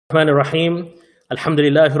الرحمن الرحيم الحمد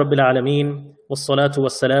لله رب العالمين والصلاة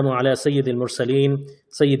والسلام على سيد المرسلين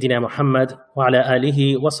سيدنا محمد وعلى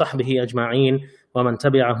آله وصحبه أجمعين ومن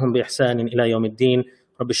تبعهم بإحسان إلى يوم الدين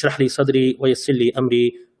رب اشرح لي صدري ويسر لي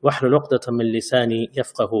أمري واحلل عقدة من لساني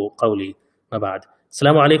يفقه قولي ما بعد.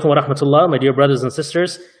 Assalamu alaikum wa rahmatullah, my dear brothers and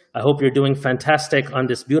sisters. I hope you're doing fantastic on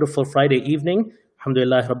this beautiful Friday evening.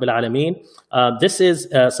 Alhamdulillah Rabbil Alameen. This is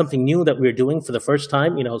something new that we're doing for the first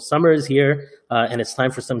time. You know, summer is here and it's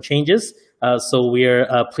time for some changes. So we're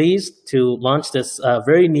pleased to launch this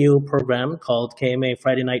very new program called KMA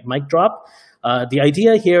Friday Night Mic Drop. The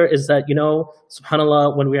idea here is that, you know,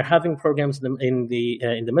 subhanAllah, when we're having programs in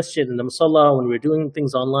the masjid, in the musalla, when we're doing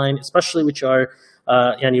things online, especially which are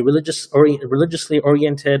religiously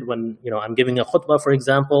oriented, when, you know, I'm giving a khutbah, for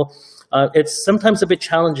example, it's sometimes a bit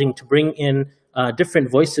challenging to bring in different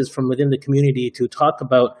voices from within the community to talk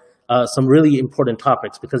about some really important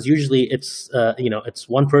topics, because usually it's it's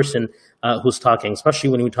one person who's talking, especially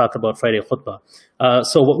when we talk about Friday khutbah.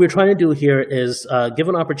 So what we're trying to do here is give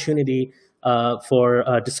an opportunity for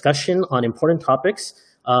discussion on important topics,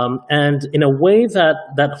 and in a way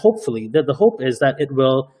that hopefully, the hope is that it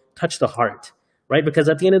will touch the heart, right? Because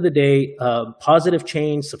at the end of the day, positive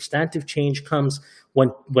change, substantive change comes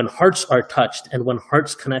when hearts are touched and when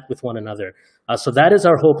hearts connect with one another. So that is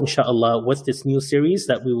our hope, inshallah, with this new series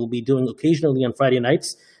that we will be doing occasionally on Friday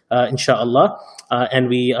nights, inshallah. And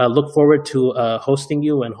we look forward to hosting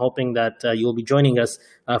you and hoping that you will be joining us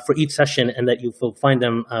for each session and that you will find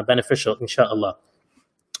them beneficial, inshallah.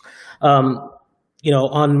 On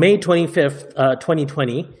May 25th,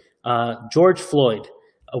 2020, George Floyd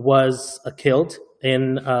was killed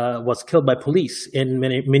by police in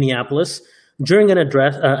Minneapolis during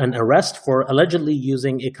an arrest for allegedly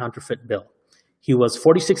using a counterfeit bill. He was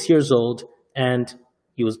 46 years old and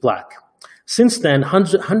he was black. Since then,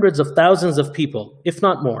 hundreds of thousands of people, if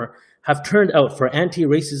not more, have turned out for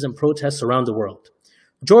anti-racism protests around the world.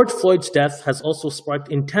 George Floyd's death has also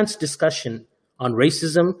sparked intense discussion on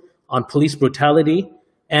racism, on police brutality,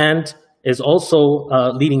 and is also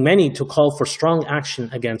leading many to call for strong action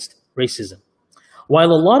against racism. While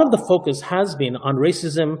a lot of the focus has been on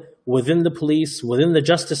racism within the police, within the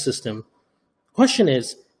justice system, the question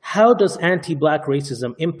is, how does anti-black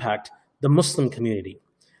racism impact the Muslim community?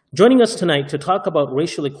 Joining us tonight to talk about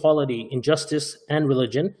racial equality, injustice, and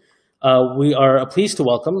religion, we are pleased to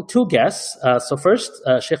welcome two guests. So first,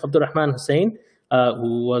 Sheikh Abdurrahman Hussain,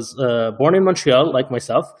 who was born in Montreal, like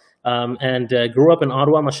myself, and grew up in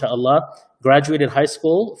Ottawa, mashallah, graduated high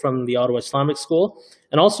school from the Ottawa Islamic School,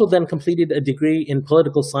 and also then completed a degree in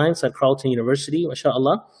political science at Carleton University,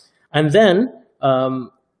 mashallah. And then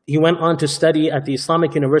he went on to study at the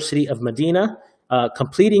Islamic University of Medina,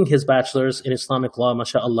 completing his bachelor's in Islamic law,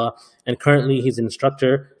 mashallah, and currently he's an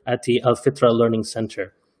instructor at the Al-Fitra Learning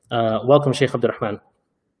Center. Welcome, Sheikh Abdurrahman.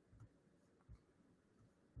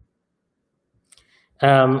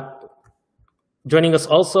 Joining us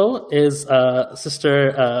also is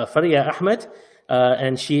Sister Faria Ahmed,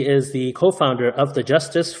 and she is the co-founder of the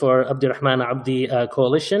Justice for Abdurrahman Abdi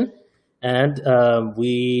Coalition. And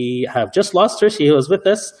we have just lost her. She was with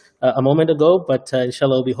us a moment ago, but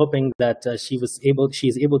inshallah, we'll be hoping that she is able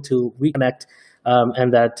to reconnect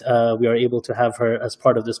and that we are able to have her as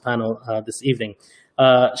part of this panel this evening.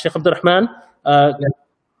 Sheikh Abdurrahman,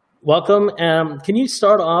 welcome. Can you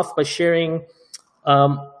start off by sharing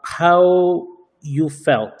how you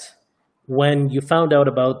felt when you found out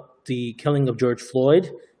about the killing of George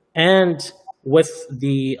Floyd, and with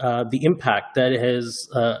the impact that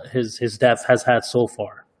his death has had so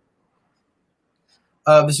far?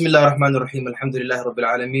 Bismillah ar-Rahman ar-Rahim, alhamdulillah rabbil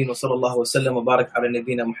alameen, wa sallallahu wa sallam wa barak ala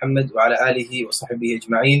nabiyyina Muhammad wa ala alihi wa sahbihi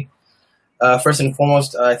ajma'een. First and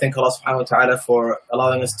foremost, I thank Allah subhanahu wa ta'ala for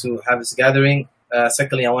allowing us to have this gathering.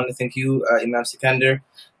 Secondly, I want to thank you, Imam Sikander,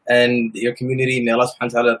 and your community. May Allah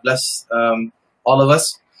subhanahu wa ta'ala bless all of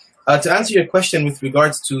us. To answer your question with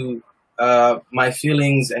regards to my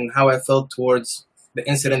feelings and how I felt towards the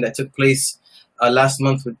incident that took place last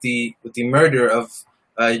month with the murder of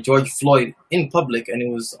George Floyd in public, and it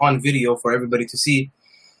was on video for everybody to see.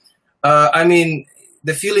 I mean,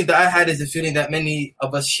 the feeling that I had is the feeling that many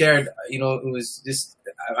of us shared. You know, it was just,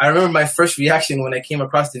 I remember my first reaction when I came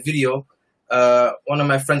across the video. One of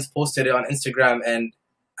my friends posted it on Instagram, and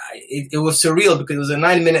it was surreal because it was a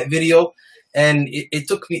 9-minute video. And it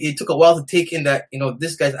took a while to take in that, you know,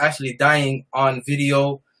 this guy's actually dying on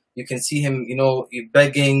video. You can see him, you know,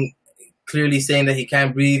 begging, clearly saying that he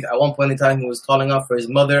can't breathe. At one point in time, he was calling out for his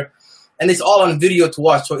mother, and it's all on video to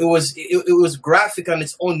watch. So it was graphic on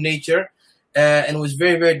its own nature, and it was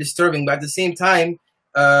very, very disturbing. But at the same time,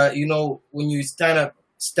 you know, when you kind of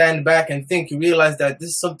stand back and think, you realize that this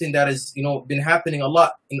is something that has, been happening a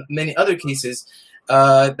lot in many other cases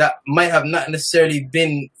that might have not necessarily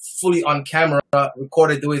been fully on camera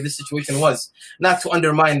recorded the way this situation was. Not to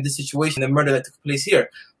undermine this situation, the murder that took place here,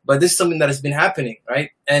 but this is something that has been happening,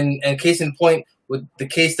 right? And case in point, with the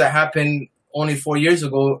case that happened only 4 years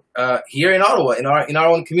ago here in Ottawa, in our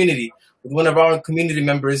own community, with one of our own community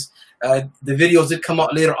members. The videos did come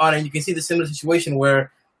out later on, and you can see the similar situation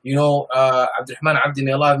where, Abdurrahman Abdi,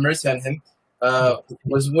 may Allah have mercy on him,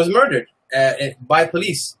 was murdered by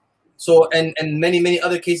police. So, and many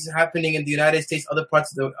other cases happening in the United States, other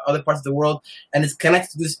parts of the world, and it's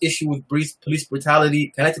connected to this issue with police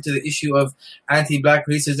brutality, connected to the issue of anti-black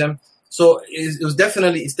racism. So it's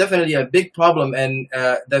definitely a big problem, and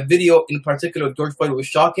that video in particular of George Floyd was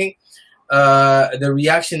shocking. The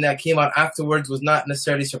reaction that came out afterwards was not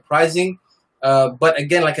necessarily surprising, but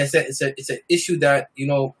again, like I said, it's an issue that,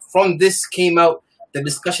 from this came out the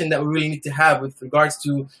discussion that we really need to have with regards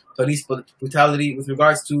to police brutality, with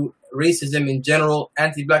regards to racism in general,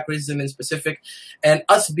 anti-black racism in specific, and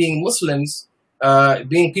us being Muslims,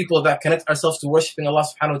 being people that connect ourselves to worshiping Allah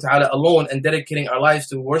subhanahu wa ta'ala alone and dedicating our lives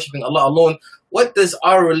to worshiping Allah alone. What does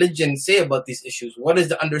our religion say about these issues? What is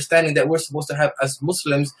the understanding that we're supposed to have as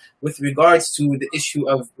Muslims with regards to the issue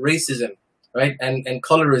of racism, right? And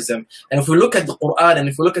colorism. And if we look at the Quran and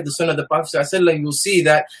if we look at the Sunnah of the Prophet ﷺ, you'll see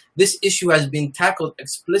that this issue has been tackled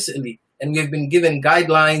explicitly, and we have been given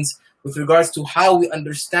guidelines with regards to how we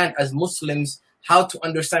understand as Muslims, how to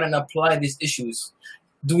understand and apply these issues.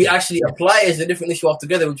 Do we actually apply is a different issue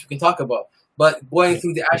altogether, which we can talk about. But going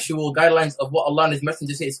through the actual guidelines of what Allah and His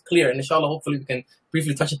Messenger say is clear. And inshallah, hopefully we can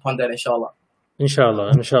briefly touch upon that, inshallah.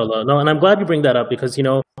 Inshallah. No, and I'm glad you bring that up because,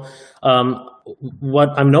 what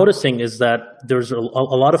I'm noticing is that there's a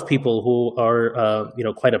lot of people who are,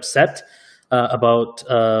 quite upset about,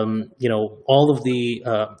 all of the,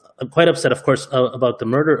 quite upset, of course, about the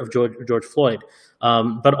murder of George Floyd,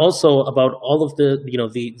 but also about all of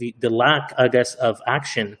the, the lack, I guess, of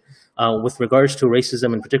action with regards to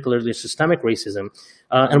racism, and particularly systemic racism.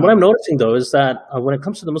 And what I'm noticing, though, is that when it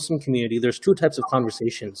comes to the Muslim community, there's two types of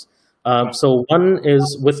conversations. So one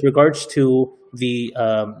is with regards to the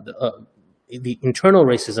internal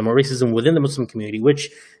racism or racism within the Muslim community, which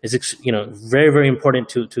is very, very important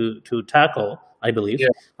to tackle, I believe. Yeah.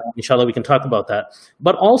 Inshallah, we can talk about that.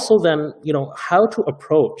 But also then, how to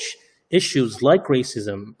approach issues like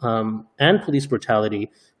racism and police brutality,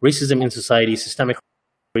 racism in society, systemic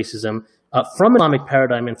racism from an Islamic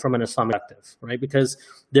paradigm and from an Islamic perspective, right? Because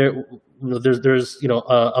there's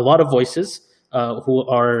a lot of voices who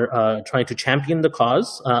are trying to champion the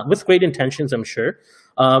cause with great intentions, I'm sure,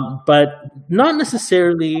 but not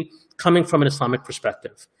necessarily coming from an Islamic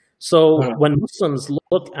perspective. So when Muslims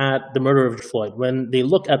look at the murder of George Floyd, when they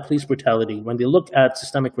look at police brutality, when they look at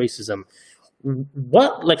systemic racism,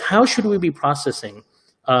 how should we be processing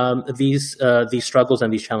these struggles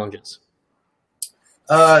and these challenges?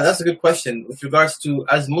 That's a good question. With regards to,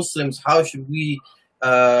 as Muslims, how should we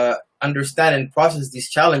understand and process these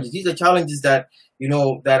challenges? These are challenges that,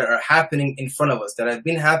 that are happening in front of us, that have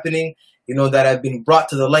been happening, that have been brought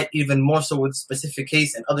to the light even more so with specific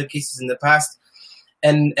case and other cases in the past.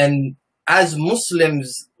 And as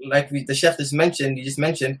Muslims, like the Sheikh just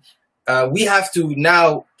mentioned, we have to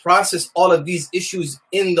now process all of these issues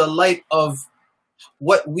in the light of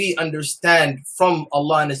what we understand from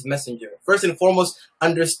Allah and His Messenger. First and foremost,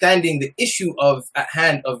 understanding the issue at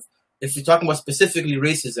hand of, if you're talking about specifically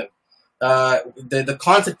racism, the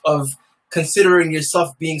concept of considering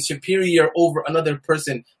yourself being superior over another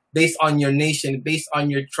person based on your nation, based on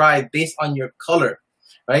your tribe, based on your color,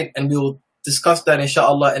 right? And we will discuss that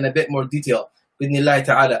inshallah in a bit more detail, bidnillahi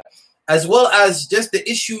ta'ala. As well as just the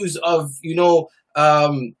issues of,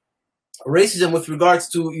 racism with regards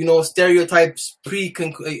to, stereotypes,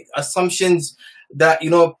 assumptions that,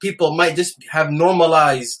 people might just have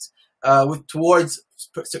normalized towards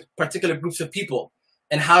particular groups of people,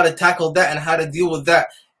 and how to tackle that and how to deal with that.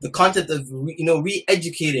 The concept of,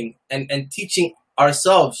 re-educating and teaching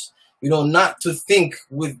ourselves, not to think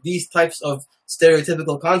with these types of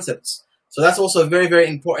stereotypical concepts. So that's also a very, very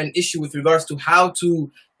important issue with regards to how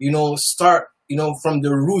to, start, from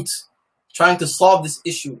the root, trying to solve this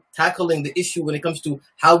issue, tackling the issue when it comes to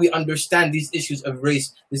how we understand these issues of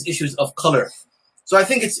race, these issues of color. So I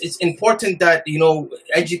think it's important that,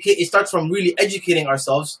 it starts from really educating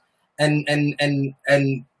ourselves and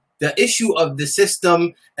the issue of the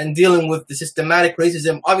system and dealing with the systematic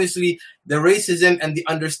racism. Obviously, the racism and the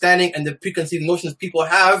understanding and the preconceived notions people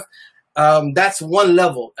have, that's one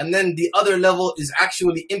level. And then the other level is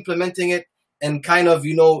actually implementing it and kind of,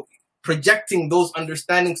 projecting those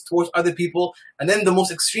understandings towards other people. And then the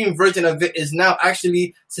most extreme version of it is now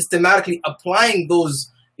actually systematically applying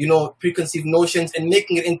those, preconceived notions and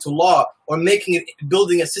making it into law, or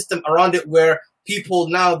building a system around it where people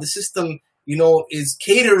now, the system, is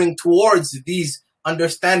catering towards these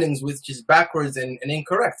understandings, which is backwards and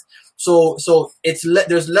incorrect. So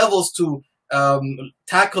there's levels to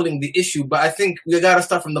tackling the issue, but I think we got to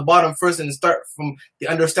start from the bottom first and start from the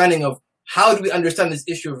understanding of how do we understand this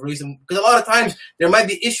issue of racism? Because a lot of times there might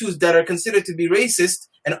be issues that are considered to be racist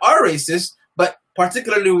and are racist, but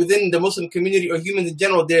particularly within the Muslim community or humans in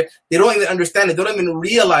general, they don't even understand it. They don't even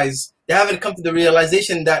realize, they haven't come to the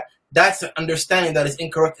realization that that's an understanding that is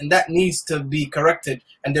incorrect and that needs to be corrected.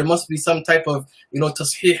 And there must be some type of,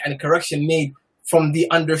 tasheeh and correction made from the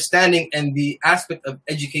understanding and the aspect of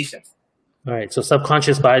education. All right. So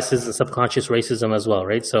subconscious biases and subconscious racism as well,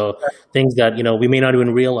 right? So things that, we may not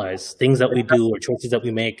even realize, things that we do or choices that we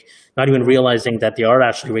make, not even realizing that they are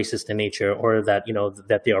actually racist in nature, or that,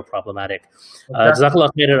 that they are problematic. Jazakallah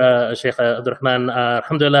khair, Sheikh Abdurrahman.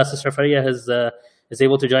 Alhamdulillah, Sister Faria is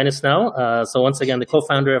able to join us now. So once again, the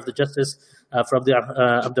co-founder of the Justice for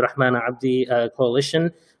Abdurrahman Abdi Coalition.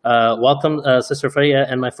 Welcome, Sister Faria.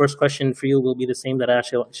 And my first question for you will be the same that I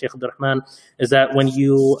asked Sheikh Abdurrahman, is that when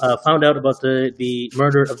you found out about the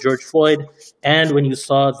murder of George Floyd, and when you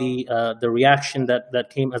saw the reaction that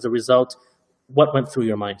came as a result, what went through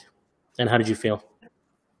your mind and how did you feel?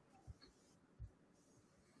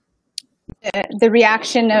 The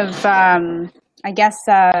reaction of, I guess,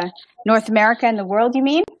 North America and the world, you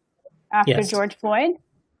mean, after Yes. George Floyd?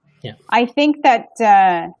 Yeah. I think that,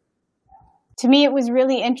 to me, it was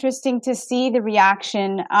really interesting to see the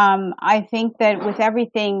reaction. I think that with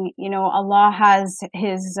everything, Allah has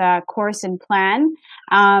His course and plan.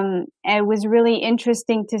 It was really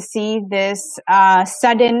interesting to see this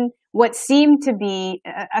what seemed to be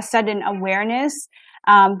a sudden awareness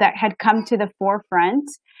that had come to the forefront.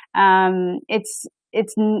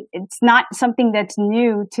 It's not something that's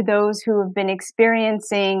new to those who have been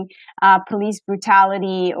experiencing police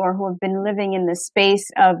brutality, or who have been living in the space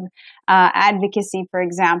of advocacy, for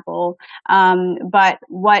example. But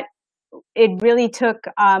what it really took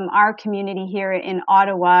our community here in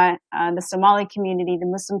Ottawa, the Somali community, the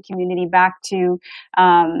Muslim community, back to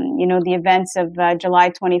the events of July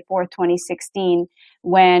 24th, 2016,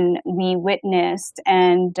 when we witnessed,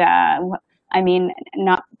 and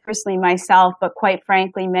not personally myself, but quite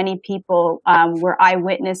frankly, many people were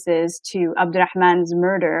eyewitnesses to Abdurrahman's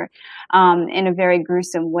murder in a very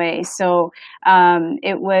gruesome way. So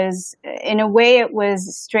it was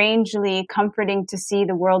strangely comforting to see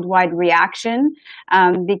the worldwide reaction,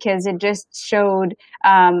 because it just showed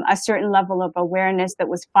a certain level of awareness that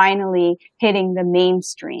was finally hitting the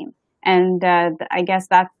mainstream. And I guess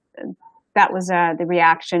that was the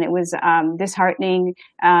reaction. It was disheartening,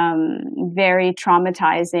 very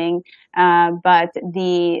traumatizing, but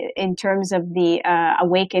in terms of the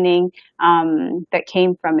awakening that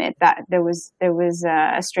came from it, that there was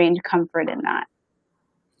a strange comfort in that.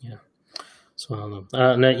 Yeah.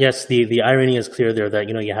 SubhanAllah. Yes, the irony is clear there, that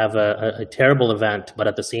you have a terrible event, but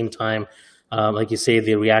at the same time, like you say,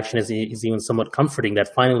 the reaction is even somewhat comforting,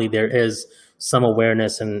 that finally there is some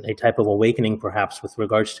awareness and a type of awakening, perhaps, with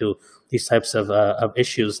regards to these types of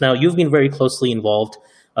issues. Now, you've been very closely involved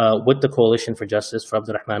with the Coalition for Justice for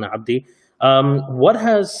Abdurrahman Abdi. What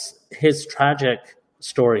has his tragic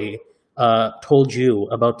story told you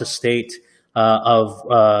about the state of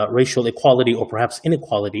racial equality, or perhaps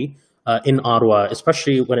inequality, in Ottawa,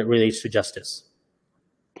 especially when it relates to justice?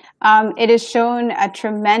 It has shown a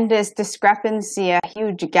tremendous discrepancy, a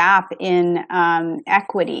huge gap in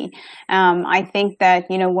equity. I think that,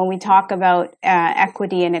 when we talk about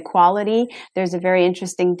equity and equality, there's a very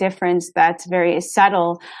interesting difference that's very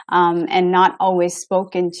subtle and not always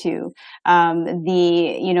spoken to.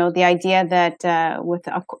 The idea that with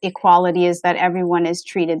equality is that everyone is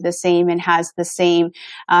treated the same and has the same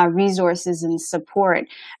resources and support,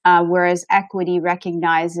 whereas equity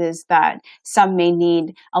recognizes that some may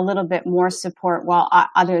need a little bit more support while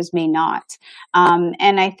others may not.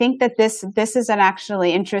 And I think that this is an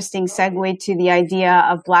actually interesting segue to the idea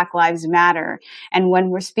of Black Lives Matter. And when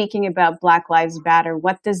we're speaking about Black Lives Matter,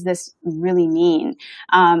 what does this really mean?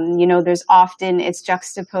 There's often, it's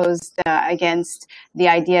juxtaposed against the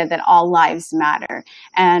idea that all lives matter.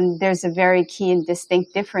 And there's a very key and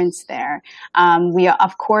distinct difference there.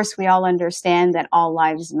 Of course, we all understand that all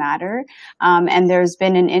lives matter. And there's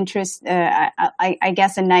been an interest, I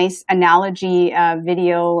guess, a nice analogy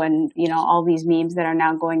video and, you know, all these memes that are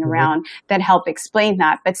now going around that help explain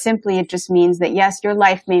that. But simply, it just means that, yes, your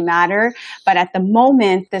life may matter, but at the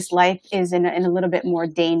moment, this life is in a little bit more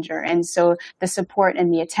danger. And so the support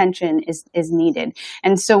and the attention is needed.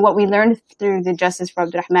 And so what we learned through the Justice for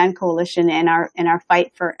Abdulrahman Coalition and our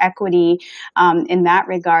fight for equity in that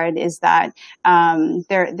regard is that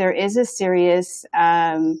there is a serious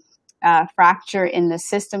fracture in the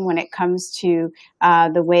system when it comes to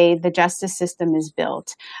the way the justice system is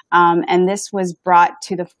built. And this was brought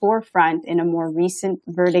to the forefront in a more recent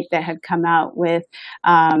verdict that had come out with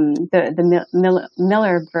the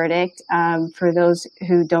Miller verdict. For those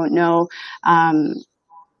who don't know,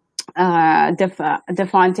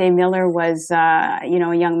 Defonte Miller was, you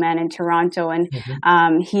know, a young man in Toronto, and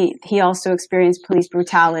he also experienced police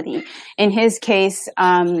brutality. In his case,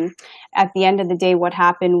 at the end of the day, what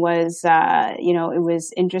happened was, you know, it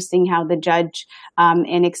was interesting how the judge,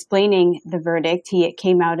 in explaining the verdict, he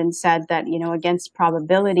came out and said that, you know, against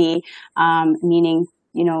probability, meaning,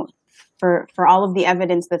 you know, for all of the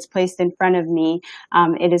evidence that's placed in front of me,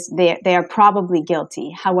 they are probably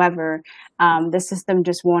guilty. However, the system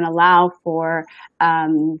just won't allow for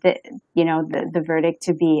the verdict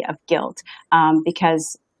to be of guilt,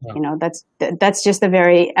 because you know, that's just a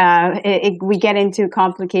very we get into a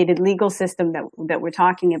complicated legal system that we're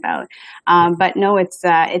talking about. But no, it's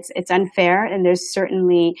unfair, and there's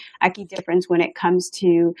certainly a key difference when it comes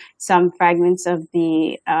to some fragments of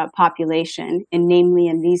the population, and namely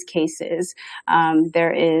in these cases,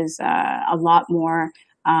 there is a lot more,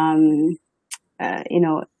 you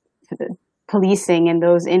know, policing, and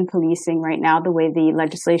those in policing right now, the way the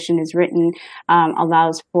legislation is written,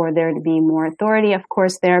 allows for there to be more authority, of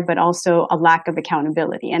course, there, but also a lack of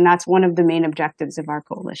accountability. And that's one of the main objectives of our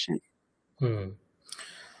coalition. Sheikh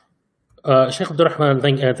Abdulrahman,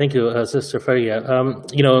 thank you, Sister Faria.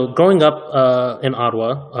 You know, growing up in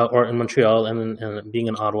Ottawa or in Montreal, and being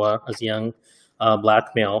in Ottawa as a young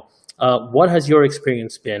Black male, what has your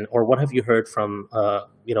experience been, or what have you heard from,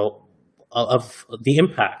 you know, of the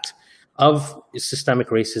impact of systemic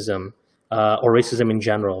racism or racism in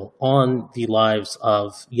general on the lives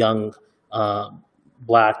of young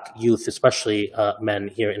Black youth, especially men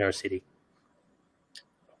here in our city?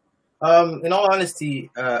 In all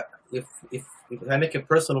honesty, if I make it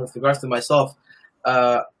personal with regards to myself,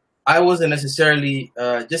 I wasn't necessarily,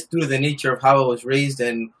 just due to the nature of how I was raised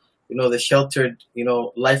and, you know, the sheltered, you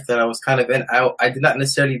know, life that I was kind of in, I did not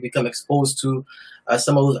necessarily become exposed to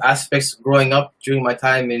some of those aspects growing up during my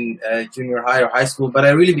time in junior high or high school, but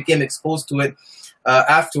I really became exposed to it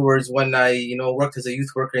afterwards when I, you know, worked as a youth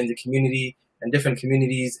worker in the community and different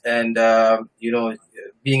communities, and you know,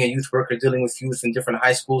 being a youth worker dealing with youth in different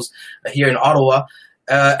high schools here in Ottawa,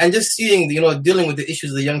 and just seeing, you know, dealing with the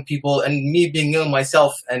issues of the young people, and me being young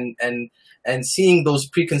myself, and seeing those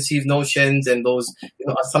preconceived notions and those, you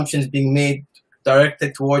know, assumptions being made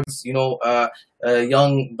directed towards, you know,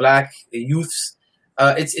 young Black youths.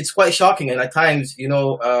 It's quite shocking, and at times, you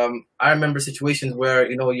know, I remember situations where,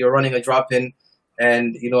 you know, you're running a drop-in,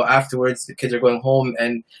 and, you know, afterwards the kids are going home,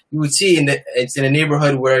 and you would see it's in a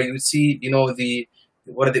neighborhood where you would see, you know,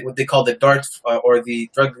 what they call the DART or the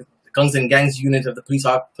drug guns and gangs unit of the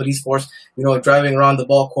police force, you know, driving around the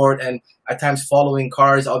ball court, and at times following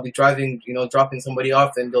cars. I'll be driving, you know, dropping somebody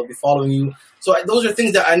off, and they'll be following you. So those are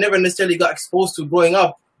things that I never necessarily got exposed to growing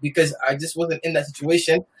up because I just wasn't in that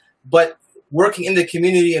situation. But working in the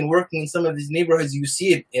community and working in some of these neighborhoods, you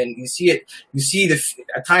see it, and you see the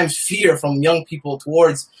at times fear from young people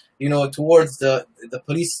towards, you know, towards the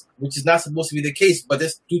police, which is not supposed to be the case, but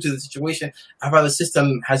just due to the situation of how the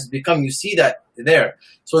system has become, you see that there.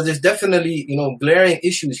 So there's definitely, you know, glaring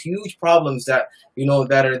issues, huge problems that, you know,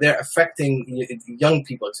 that are there affecting young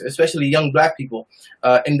people, especially young Black people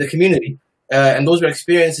in the community. And those were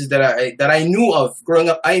experiences that I knew of growing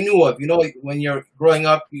up. I knew of, you know, when you're growing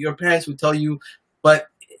up, your parents would tell you, but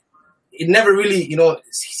it never really, you know,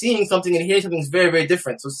 seeing something and hearing something is very, very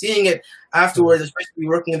different. So seeing it afterwards, especially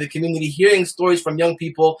working in the community, hearing stories from young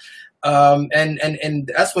people,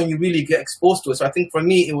 and that's when you really get exposed to it. So I think for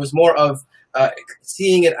me, it was more of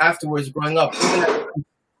seeing it afterwards growing up.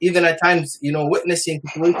 Even at times, you know, witnessing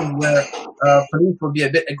situations where police would be a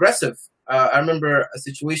bit aggressive. I remember a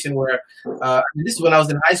situation where, this is when I was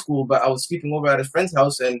in high school, but I was sleeping over at a friend's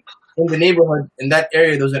house, and in the neighborhood, in that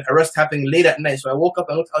area, there was an arrest happening late at night. So I woke up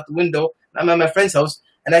and looked out the window, and I'm at my friend's house,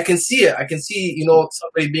 and I can see it. I can see, you know,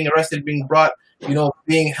 somebody being arrested, being brought, you know,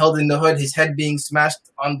 being held in the hood, his head being smashed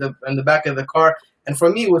on the back of the car. And for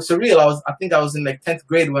me, it was surreal. I think I was in like 10th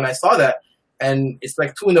grade when I saw that. And it's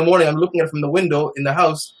like 2 a.m. I'm looking at it from the window in the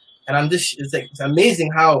house, and it's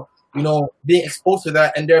amazing how being exposed to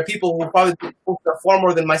that. And there are people who probably been exposed to that far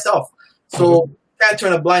more than myself. So you can't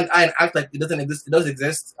turn a blind eye and act like it doesn't exist. It does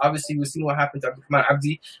exist. Obviously, we've seen what happened to Abdurrahman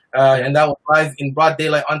Abdi, and that was live in broad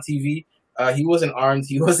daylight on TV. He wasn't armed.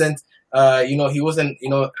 He wasn't, he wasn't,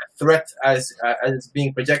 a threat as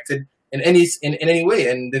being projected in any way.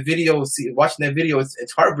 And the video, watching the video,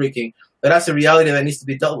 it's heartbreaking. But that's a reality that needs to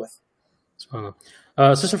be dealt with.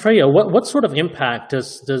 Sister Freya, what sort of impact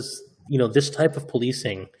does this type of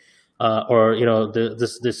policing or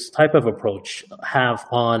this type of approach have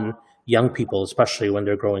on young people, especially when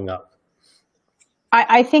they're growing up?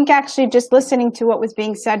 I think actually just listening to what was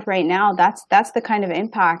being said right now, that's the kind of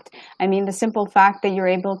impact. I mean, the simple fact that you're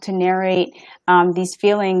able to narrate these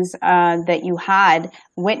feelings that you had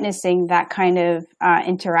witnessing that kind of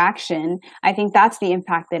interaction, I think that's the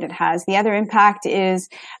impact that it has. The other impact is,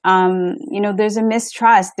 there's a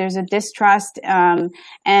mistrust, there's a distrust, and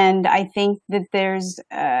I think that there's,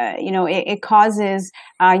 it causes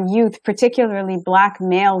youth, particularly Black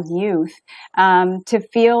male youth, to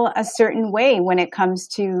feel a certain way when it comes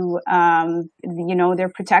to, their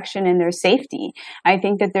protection and their safety. I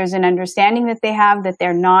think that there's an understanding that they have that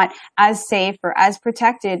they're not as safe or as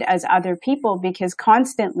protected as other people, because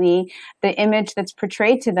constantly the image that's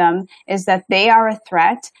portrayed to them is that they are a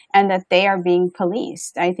threat and that they are being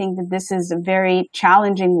policed. I think that this is a very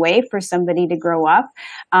challenging way for somebody to grow up.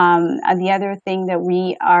 The other thing that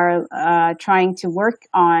we are trying to work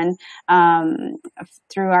on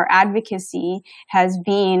through our advocacy has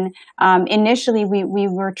been, initially we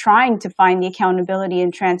were trying to find the accountability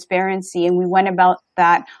and transparency, and we went about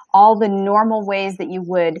that all the normal ways that you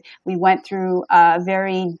would. We went through a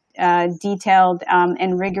very detailed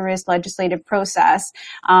and rigorous legislative process.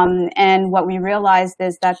 And what we realized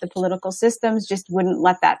is that the political systems just wouldn't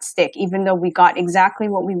let that stick, even though we got exactly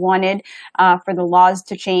what we wanted for the laws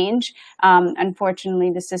to change.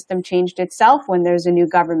 Unfortunately, the system changed itself when there's a new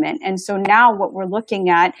government. And so now what we're looking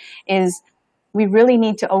at is we really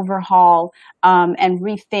need to overhaul and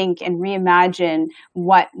rethink and reimagine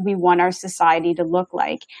what we want our society to look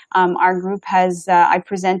like. Our group has, I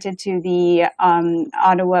presented to the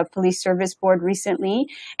Ottawa Police Service Board recently,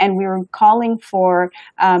 and we were calling for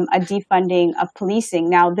a defunding of policing.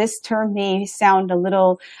 Now, this term may sound a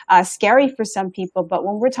little scary for some people, but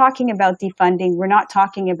when we're talking about defunding, we're not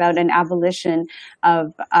talking about an abolition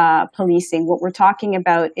of policing. What we're talking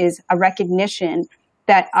about is a recognition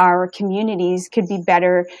that our communities could be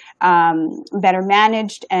better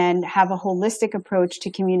managed and have a holistic approach to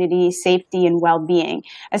community safety and well-being,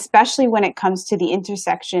 especially when it comes to the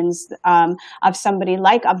intersections of somebody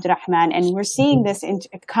like Abdurrahman. And we're seeing this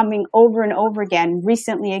coming over and over again.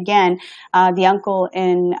 Recently, again, the uncle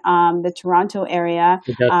in the Toronto area,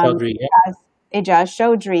 Ijaz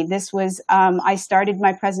Chaudhry. This was, I started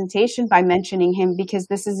my presentation by mentioning him because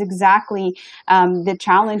this is exactly the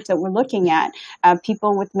challenge that we're looking at.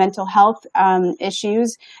 People with mental health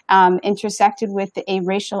issues intersected with a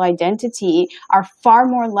racial identity are far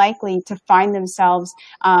more likely to find themselves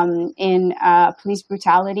in police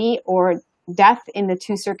brutality or death in the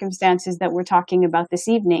two circumstances that we're talking about this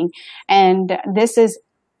evening. And this is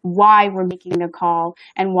why we're making a call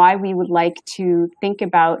and why we would like to think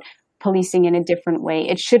about policing in a different way.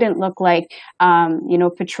 It shouldn't look like,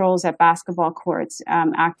 patrols at basketball courts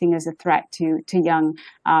acting as a threat to young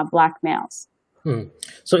Black males.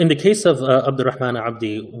 So in the case of Abdurrahman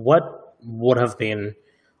Abdi, what would have been,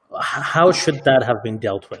 how should that have been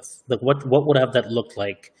dealt with? Like what would have that looked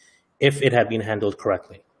like if it had been handled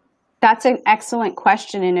correctly? That's an excellent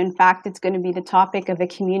question. And in fact, it's going to be the topic of a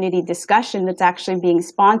community discussion that's actually being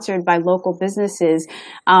sponsored by local businesses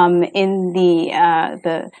in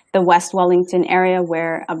the West Wellington area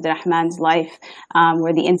where Abdurrahman's life,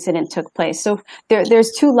 where the incident took place. So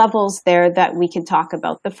there's two levels there that we can talk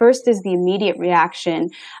about. The first is the immediate reaction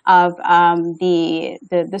of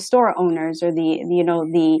the store owners or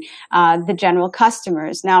the general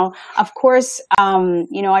customers. Now, of course,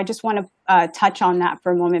 I just want to touch on that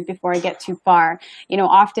for a moment before I get too far.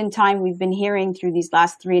 Oftentimes we've been hearing through these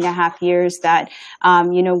last 3.5 years that,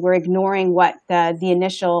 we're ignoring what the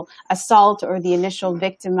initial assault or the initial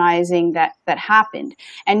victimizing that happened.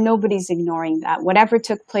 And nobody's ignoring that. Whatever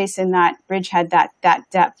took place in that Bridgehead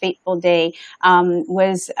that fateful day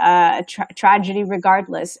was a tragedy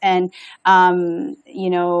regardless. And,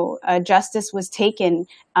 justice was taken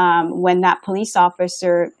when that police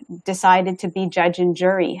officer decided to be judge and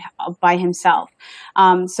jury by by himself.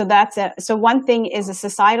 So one thing is a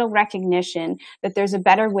societal recognition that there's a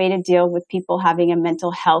better way to deal with people having a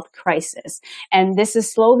mental health crisis. And this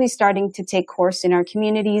is slowly starting to take course in our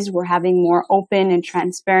communities. We're having more open and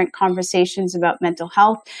transparent conversations about mental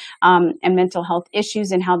health and mental health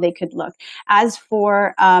issues and how they could look. As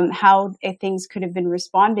for how things could have been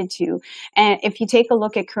responded to, and if you take a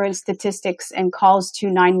look at current statistics and calls to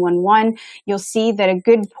 911, you'll see that a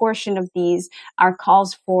good portion of these are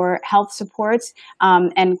calls for health supports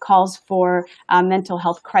and calls for mental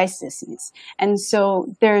health crises. And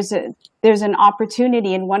so there's an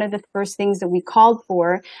opportunity, and one of the first things that we called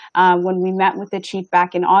for when we met with the chief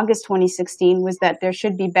back in August 2016 was that there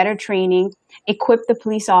should be better training, equip the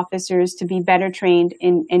police officers to be better trained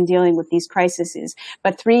in dealing with these crises.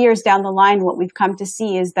 But 3 years down the line, what we've come to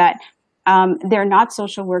see is that they're not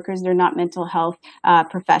social workers, they're not mental health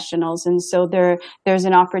professionals. And so there's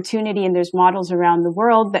an opportunity, and there's models around the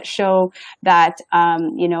world that show that,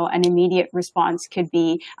 an immediate response could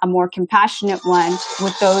be a more compassionate one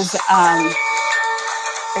with those,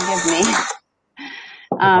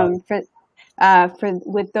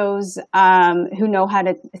 with those who know how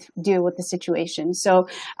to deal with the situation. So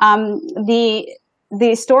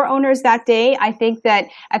the store owners that day, I think that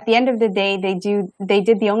at the end of the day, they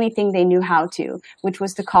did the only thing they knew how to, which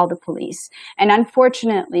was to call the police. And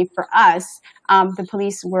unfortunately for us, the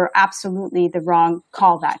police were absolutely the wrong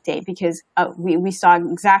call that day, because we saw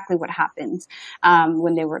exactly what happened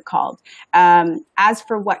when they were called. As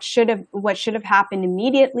for what should have happened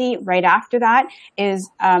immediately right after that is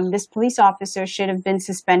this police officer should have been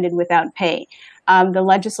suspended without pay. The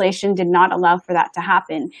legislation did not allow for that to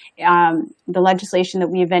happen. The legislation that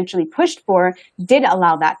we eventually pushed for did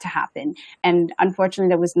allow that to happen, and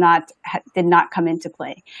unfortunately, that did not come into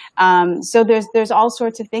play. So there's all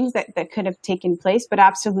sorts of things that could have taken place, but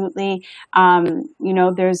absolutely,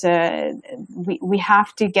 we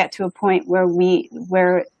have to get to a point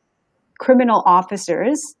where criminal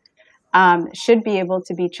officers should be able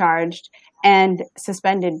to be charged and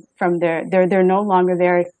suspended from they're no longer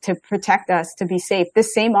there to protect us, to be safe.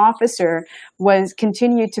 This same officer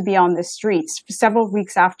continued to be on the streets several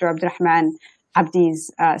weeks after Abdurrahman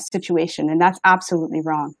Abdi's situation, and that's absolutely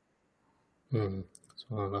wrong.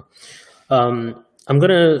 I'm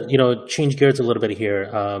gonna change gears a little bit here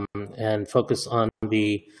and focus on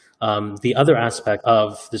the other aspect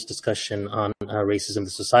of this discussion on racism, the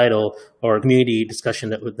societal or community discussion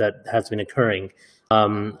that has been occurring.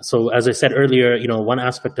 So as I said earlier, one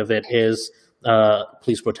aspect of it is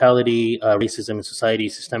police brutality, racism in society,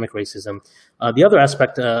 systemic racism. The other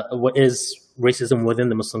aspect is racism within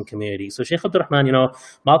the Muslim community. So Sheikh Abdurrahman,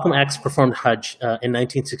 Malcolm X performed Hajj in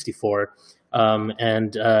 1964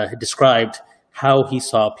 and described how he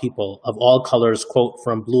saw people of all colors, quote,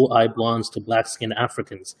 from blue-eyed blondes to black-skinned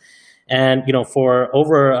Africans. And, for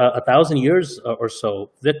over 1,000 years or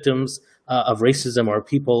so, victims of racism, or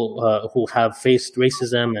people who have faced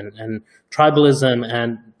racism and tribalism,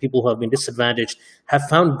 and people who have been disadvantaged, have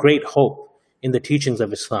found great hope in the teachings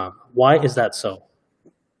of Islam. Why is that so?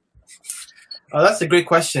 That's a great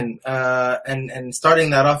question. And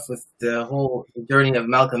starting that off with the whole journey of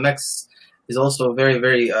Malcolm X is also very,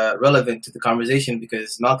 very relevant to the conversation,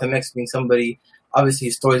 because Malcolm X being somebody, obviously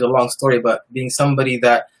his story is a long story, but being somebody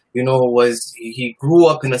that, he grew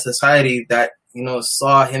up in a society that,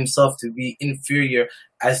 saw himself to be inferior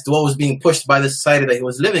as to what was being pushed by the society that he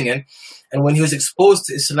was living in. And when he was exposed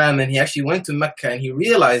to Islam, and he actually went to Mecca, and he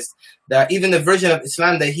realized that even the version of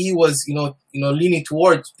Islam that he was, leaning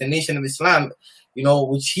towards, the Nation of Islam,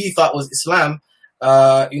 which he thought was Islam,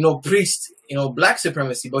 preached, black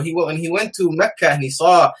supremacy. But when he went to Mecca and he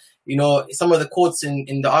saw, some of the quotes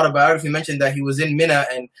in the autobiography mentioned that he was in Mina,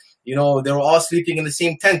 and, they were all sleeping in the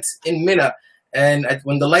same tent in Mina. And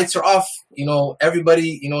when the lights are off,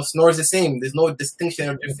 everybody, snores the same. There's no distinction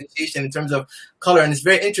or differentiation in terms of color. And it's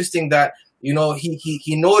very interesting that, he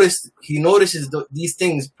notices these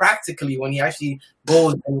things practically when he actually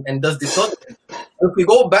goes and does the filtering. If we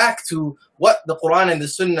go back to what the Quran and the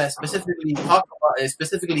Sunnah specifically talk about,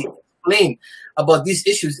 specifically explain about these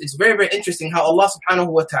issues, it's very, very interesting how Allah subhanahu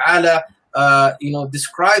wa ta'ala,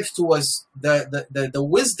 describes to us the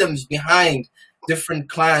wisdoms behind different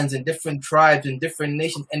clans and different tribes and different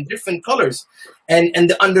nations and different colors, and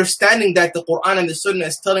the understanding that the Quran and the Sunnah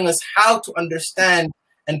is telling us how to understand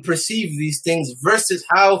and perceive these things versus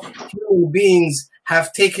how human beings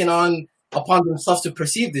have taken on upon themselves to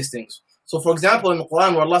perceive these things. So for example, in the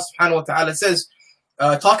Quran, where Allah subhanahu wa ta'ala says,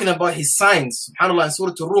 talking about his signs, subhanAllah, in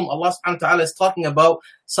Surah Al-Rum, Allah subhanahu wa ta'ala is talking about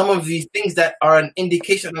some of the things that are an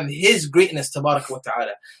indication of his greatness, tabarak wa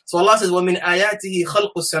ta'ala. So Allah says, وَمِنْ آيَاتِهِ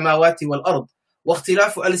خَلْقُ السَّمَاوَاتِ وَالْأَرْضِ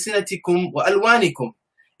واختلاف ألسنتكم وألوانكم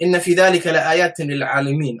إن في ذلك لآيات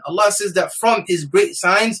للعالمين. Allah says that from His great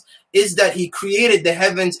signs is that He created the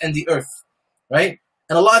heavens and the earth, right?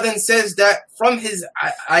 And Allah then says that from His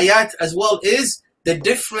ayat as well is the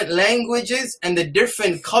different languages and the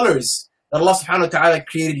different colors that Allah subhanahu wa ta'ala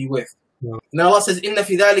created you with. Yeah. And Allah says, إِنَّ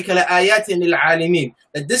فِي ذَلِكَ لَآيَاتٍ لِلْعَالِمِينَ,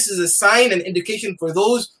 that this is a sign and indication for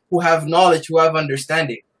those who have knowledge, who have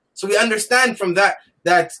understanding. So we understand from that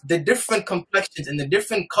the different complexions and the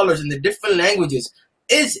different colors and the different languages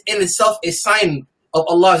is in itself a sign of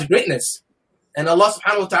Allah's greatness. And Allah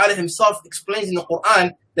subhanahu wa ta'ala Himself explains in the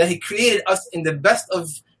Quran that He created us in the best of,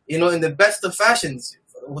 in the best of fashions.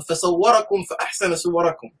 فَصَوَّرَكُمْ فَأَحْسَنَ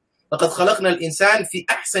صُوَرَكُمْ لَقَدْ خَلَقْنَا الْإِنسَانَ فِي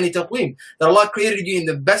أَحْسَنِ تَقْوِيمٍ, that Allah created you in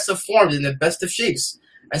the best of forms, in the best of shapes.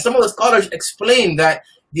 And some of the scholars explain that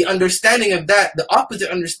the understanding of that, the opposite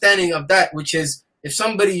understanding of that, which is if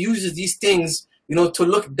somebody uses these things, to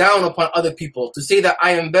look down upon other people, to say that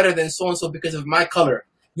I am better than so-and-so because of my color,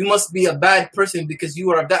 you must be a bad person because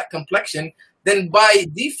you are of that complexion, then by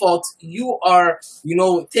default, you are,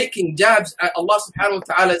 taking jabs at Allah subhanahu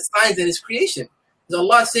wa ta'ala's signs and His creation. Because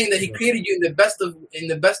Allah is saying that He created you in the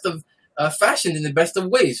best of fashions, in the best of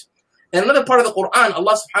ways. And another part of the Quran,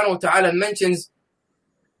 Allah subhanahu wa ta'ala mentions,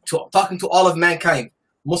 talking to all of mankind,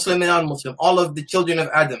 Muslim and non-Muslim, all of the children of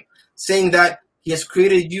Adam, saying that He has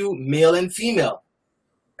created you male and female.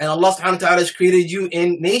 And Allah subhanahu wa ta'ala has created you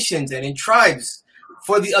in nations and in tribes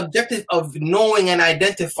for the objective of knowing and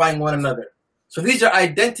identifying one another. So these are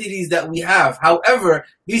identities that we have. However,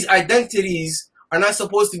 these identities are not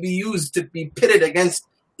supposed to be used to be pitted against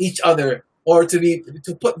each other or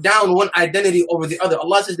to put down one identity over the other.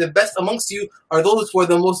 Allah says the best amongst you are those who are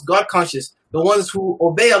the most God conscious, the ones who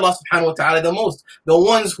obey Allah subhanahu wa ta'ala the most, the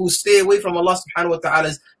ones who stay away from Allah subhanahu wa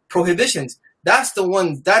ta'ala's prohibitions. That's the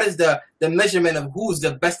ones, that is the measurement of who's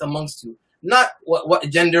the best amongst you. Not what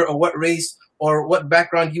gender or what race or what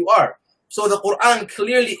background you are. So the Quran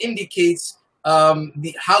clearly indicates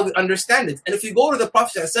how we understand it. And if you go to the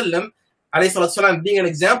Prophet ﷺ, being an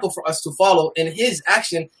example for us to follow in his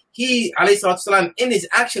action, he ﷺ, in his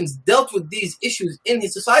actions dealt with these issues in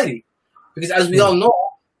his society. Because as we all know,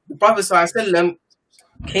 the Prophet ﷺ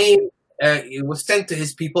came, was sent to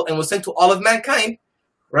his people and was sent to all of mankind.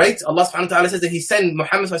 Right? Allah subhanahu wa ta'ala says that He sent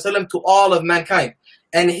Muhammad ﷺ to all of mankind.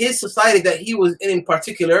 And his society that he was in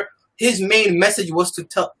particular, his main message was to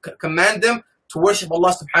command them to worship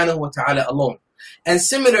Allah subhanahu wa ta'ala alone. And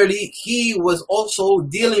similarly, he was also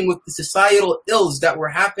dealing with the societal ills that were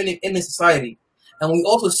happening in his society. And we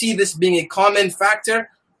also see this being a common factor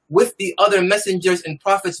with the other messengers and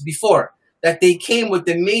prophets before, that they came with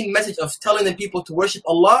the main message of telling the people to worship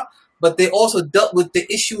Allah, but they also dealt with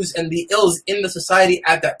the issues and the ills in the society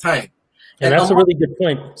at that time. And that's a really good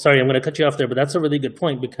point. Sorry, I'm going to cut you off there, but that's a really good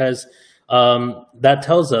point because that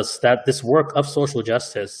tells us that this work of social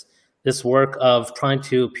justice, this work of trying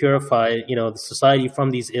to purify, the society from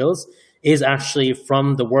these ills, is actually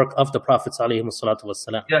from the work of the Prophets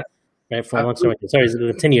ﷺ. Yeah. Right. Sorry,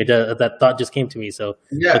 continue. That thought just came to me. So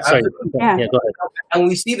yeah, sorry. Yeah. Go ahead. And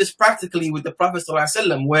we see this practically with the Prophet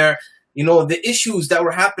ﷺ, where the issues that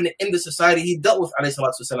were happening in the society, he dealt with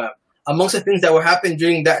ﷺ. Amongst the things that were happening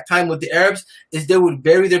during that time with the Arabs is they would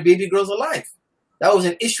bury their baby girls alive. That was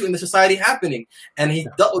an issue in the society happening, and he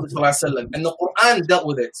dealt with it ﷺ, and the Quran dealt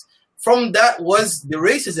with it. From that was the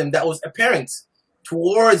racism that was apparent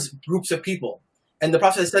towards groups of people. And the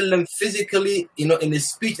Prophet ﷺ physically, in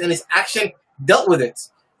his speech and his action, dealt with it,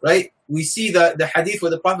 right? We see the hadith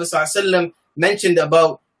where the Prophet ﷺ mentioned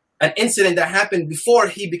about an incident that happened before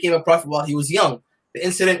he became a prophet while he was young. The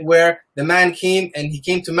incident where the man came and he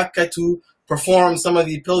came to Mecca to perform some of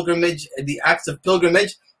the pilgrimage, the acts of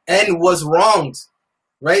pilgrimage, and was wronged,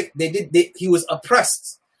 right? He was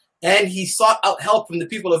oppressed. And he sought out help from the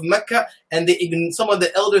people of Mecca, and some of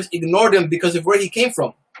the elders ignored him because of where he came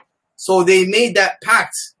from. So they made that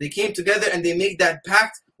pact. They came together and they made that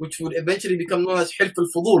pact, which would eventually become known as Hilf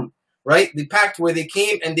al-Fudul, right? The pact where they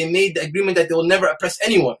came and they made the agreement that they will never oppress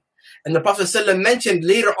anyone. And the Prophet ﷺ mentioned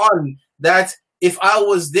later on that if I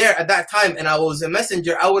was there at that time and I was a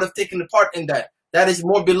messenger, I would have taken part in that. That is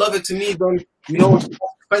more beloved to me than, the most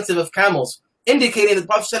expensive of camels. Indicating that the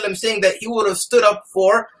Prophet ﷺ saying that he would have stood up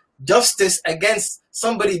for justice against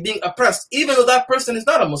somebody being oppressed, even though that person is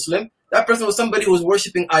not a Muslim. That person was somebody who was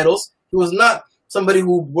worshipping idols. He was not somebody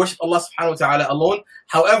who worshipped Allah subhanahu wa ta'ala alone.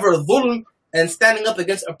 However, dhulm and standing up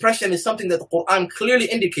against oppression is something that the Quran clearly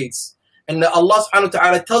indicates. And that Allah subhanahu wa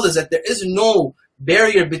ta'ala tells us that there is no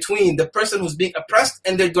barrier between the person who's being oppressed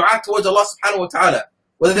and their dua towards Allah subhanahu wa ta'ala,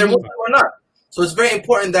 whether they're Muslim or not. So it's very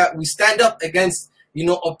important that we stand up against,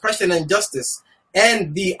 oppression and injustice.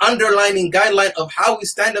 and the underlining guideline of how we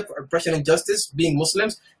stand up for oppression and justice, being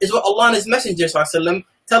Muslims, is what Allah and His Messenger ﷺ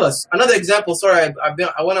tell us. Another example, sorry,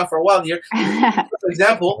 I went on for a while here. Another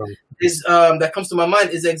example is that comes to my mind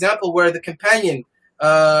is the example where the companion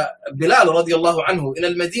Bilal radiallahu anhu in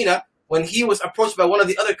Al-Madinah, when he was approached by one of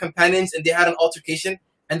the other companions and they had an altercation,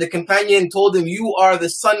 and the companion told him, "You are the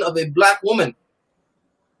son of a black woman."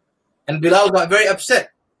 And Bilal got very upset.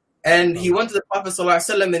 And he went to the Prophet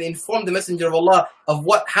ﷺ and informed the Messenger of Allah of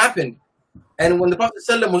what happened. And when the Prophet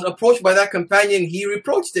ﷺ was approached by that companion, he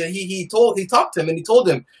reproached it. He talked to him and he told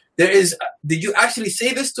him, "Did you actually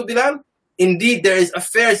say this to Bilal? Indeed, there is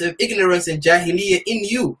affairs of ignorance and jahiliyyah in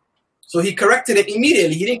you." So he corrected it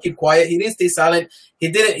immediately. He didn't keep quiet. He didn't stay silent.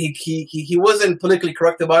 He wasn't politically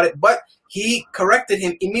correct about it, but he corrected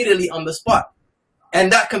him immediately on the spot. And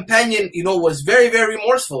that companion, was very, very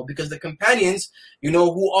remorseful, because the companions,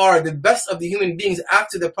 who are the best of the human beings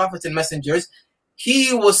after the prophets and messengers,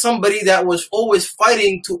 he was somebody that was always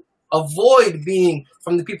fighting to avoid being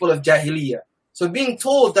from the people of Jahiliyyah. So being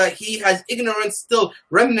told that he has ignorance, still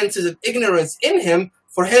remnants of ignorance in him,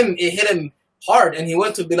 for him, it hit him hard. And he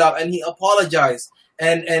went to Bilal and he apologized.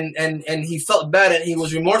 And he felt bad and he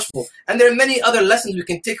was remorseful. And there are many other lessons we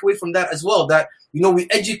can take away from that as well, that, we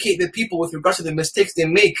educate the people with regards to the mistakes they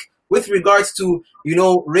make with regards to,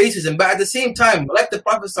 racism. But at the same time, like the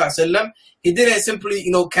Prophet ﷺ, he didn't simply,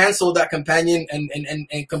 cancel that companion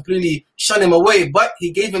and completely shun him away, but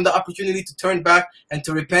he gave him the opportunity to turn back and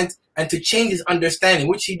to repent and to change his understanding,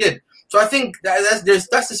 which he did. So I think that's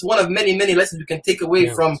just one of many, many lessons we can take away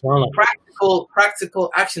from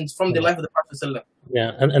practical actions from the life of the Prophet ﷺ.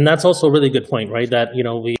 Yeah, and that's also a really good point, right? That,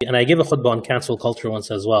 and I gave a khutbah on cancel culture once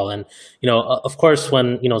as well. And, of course,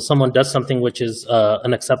 when, someone does something which is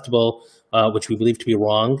unacceptable, which we believe to be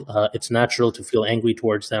wrong, it's natural to feel angry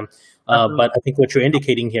towards them. But I think what you're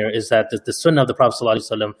indicating here is that the sunnah of the Prophet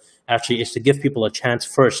ﷺ actually is to give people a chance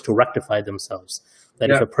first to rectify themselves. That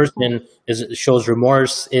if a person shows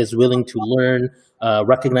remorse, is willing to learn,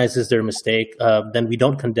 recognizes their mistake, then we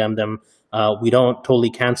don't condemn them. We don't totally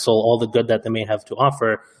cancel all the good that they may have to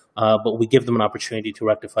offer, but we give them an opportunity to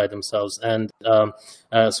rectify themselves. And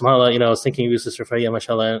subhanAllah, I was thinking of you, Sister Farhiya,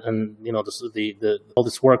 mashallah, and all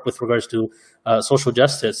this work with regards to social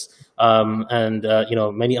justice, and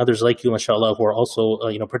many others like you, mashallah, who are also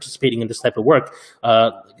participating in this type of work.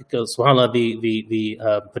 Because subhanAllah, the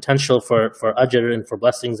potential for ajr and for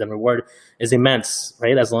blessings and reward is immense,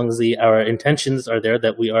 right? As long as our intentions are there,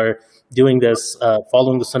 that we are doing this,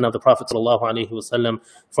 following the sunnah of the Prophet sallallahu alaihi wasallam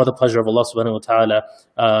for the pleasure of Allah subhanahu wa ta'ala,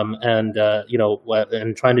 and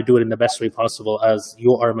trying to do it in the best way possible, as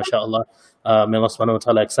you are, mashallah. May Allah subhanahu wa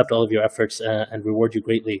ta'ala accept all of your efforts and reward you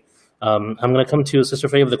greatly. I'm going to come to Sister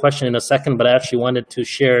Farhiya with the question in a second, but I actually wanted to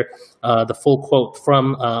share the full quote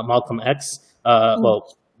from Malcolm X.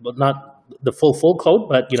 Well, not the full quote,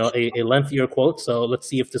 but a lengthier quote. So let's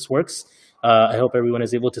see if this works. I hope everyone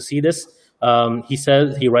is able to see this.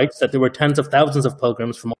 He writes that there were tens of thousands of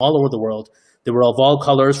pilgrims from all over the world. They were of all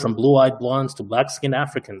colors, from blue-eyed blondes to black-skinned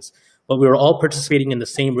Africans. But we were all participating in the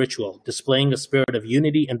same ritual, displaying a spirit of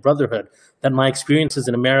unity and brotherhood that my experiences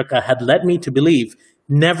in America had led me to believe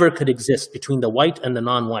never could exist between the white and the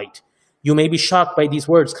non-white. You may be shocked by these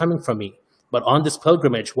words coming from me, but on this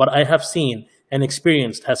pilgrimage, what I have seen and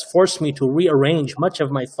experienced has forced me to rearrange much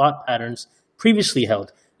of my thought patterns previously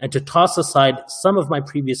held and to toss aside some of my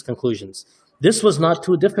previous conclusions. This was not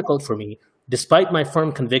too difficult for me. Despite my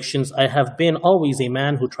firm convictions, I have been always a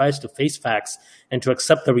man who tries to face facts and to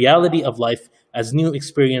accept the reality of life as new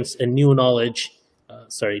experience and new knowledge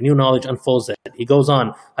unfolds it. He goes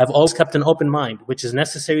on, I've always kept an open mind, which is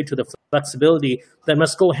necessary to the flexibility that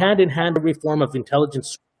must go hand in hand with every form of intelligent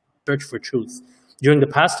search for truth. During the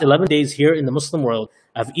past 11 days here in the Muslim world,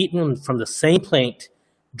 I've eaten from the same plate,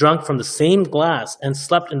 drunk from the same glass, and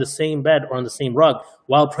slept in the same bed or on the same rug,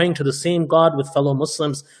 while praying to the same God with fellow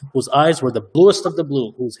Muslims whose eyes were the bluest of the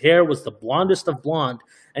blue, whose hair was the blondest of blonde,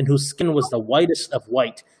 and whose skin was the whitest of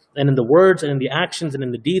white. And in the words and in the actions and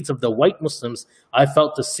in the deeds of the white Muslims, I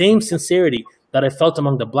felt the same sincerity that I felt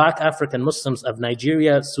among the black African Muslims of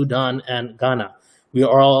Nigeria, Sudan, and Ghana. We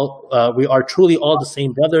are truly all the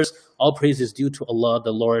same brothers. All praise is due to Allah,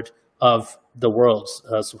 the Lord of the worlds.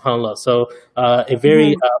 Subhanallah. So a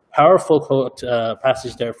very powerful quote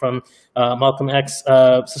passage there from Malcolm X.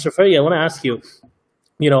 Sister Farhiya, I want to ask you,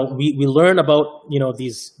 we learn about,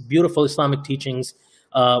 these beautiful Islamic teachings,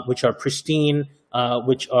 which are pristine,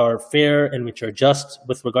 which are fair, and which are just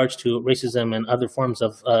with regards to racism and other forms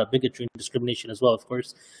of bigotry and discrimination as well, of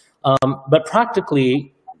course. But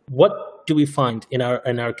practically, what do we find in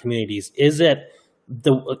our communities? Is it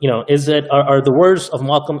are the words of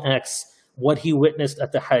Malcolm X what he witnessed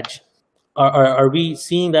at the Hajj, are we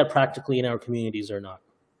seeing that practically in our communities or not?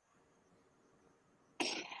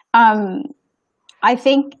 I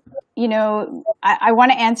think, I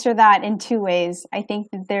want to answer that in two ways. I think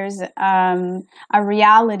that there's a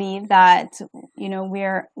reality that,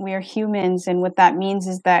 we're humans, and what that means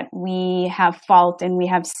is that we have fault and we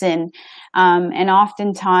have sin. And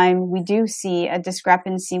oftentimes we do see a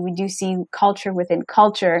discrepancy. We do see culture within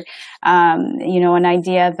culture, an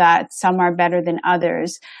idea that some are better than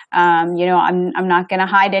others. I'm not going to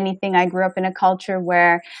hide anything. I grew up in a culture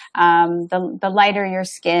where the lighter your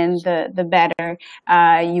skin, the better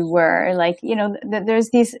you were. There's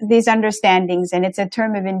these understandings, and it's a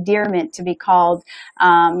term of endearment to be called,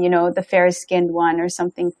 the fair-skinned one or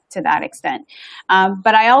something to that extent.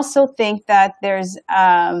 But I also think that there's,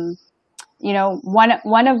 one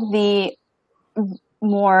of the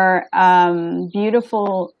more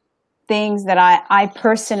beautiful things that I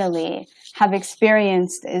personally have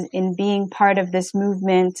experienced in being part of this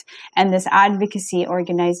movement and this advocacy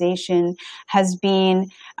organization has been,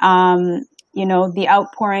 the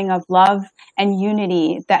outpouring of love and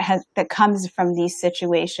unity that comes from these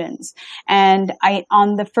situations. And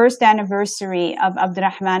on the first anniversary of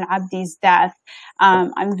Abdurrahman Abdi's death,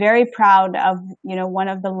 I'm very proud of, one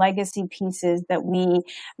of the legacy pieces that we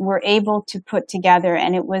were able to put together.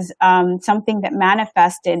 And it was something that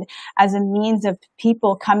manifested as a means of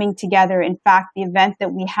people coming together. In fact, the event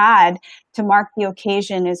that we had to mark the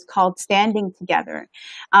occasion is called Standing Together.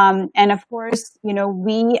 And of course, we,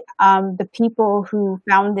 the people who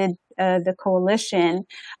founded the coalition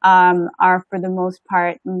are for the most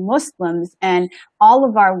part Muslims, and all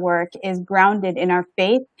of our work is grounded in our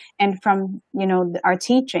faith and from our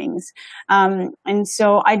teachings. And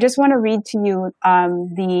so I just want to read to you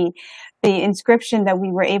the inscription that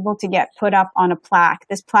we were able to get put up on a plaque.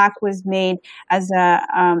 This plaque was made as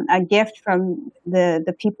a gift from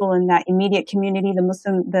the people in that immediate community,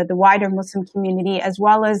 the wider Muslim community, as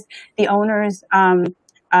well as the owners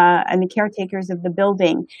and the caretakers of the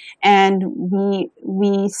building. And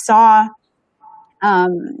we saw,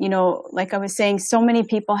 like I was saying, so many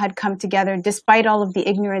people had come together despite all of the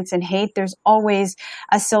ignorance and hate. There's always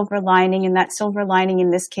a silver lining, and that silver lining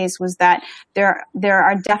in this case was that there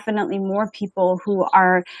are definitely more people who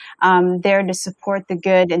are there to support the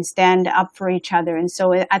good and stand up for each other. And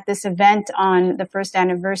so at this event on the first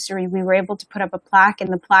anniversary, we were able to put up a plaque,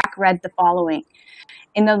 and the plaque read the following: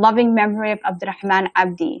 "In the loving memory of Abdurrahman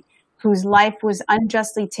Abdi, whose life was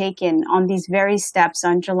unjustly taken on these very steps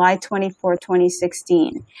on July 24,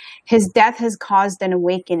 2016. His death has caused an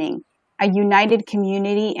awakening. A united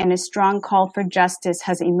community and a strong call for justice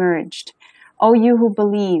has emerged. O you who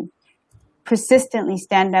believe, persistently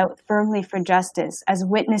stand out firmly for justice as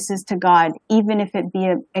witnesses to God, even if it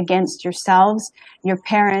be against yourselves, your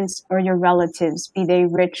parents, or your relatives, be they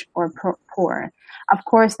rich or poor." Of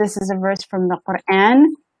course, this is a verse from the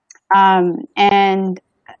Quran. And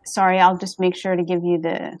sorry, I'll just make sure to give you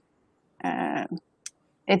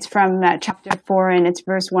it's from chapter 4, and it's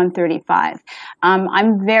verse 135.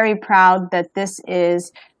 I'm very proud that this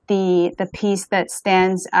is the piece that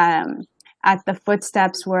stands at the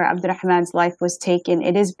footsteps where Abdurrahman's life was taken.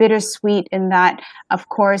 It is bittersweet in that, of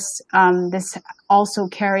course, this also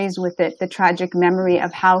carries with it the tragic memory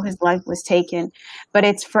of how his life was taken. But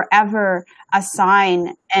it's forever a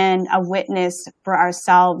sign and a witness for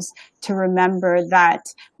ourselves to remember that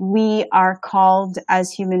we are called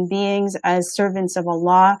as human beings, as servants of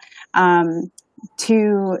Allah,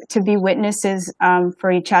 to be witnesses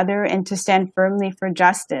for each other and to stand firmly for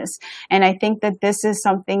justice. And I think that this is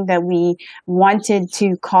something that we wanted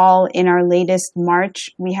to call in our latest march.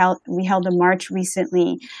 We held a march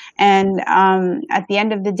recently, and at the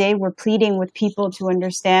end of the day, we're pleading with people to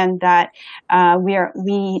understand that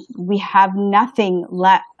we have nothing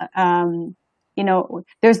left.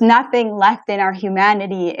 There's nothing left in our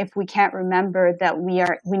humanity if we can't remember that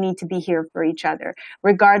we need to be here for each other,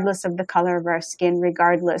 regardless of the color of our skin,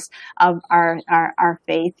 regardless of our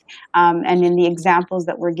faith. And in the examples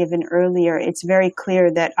that were given earlier, it's very clear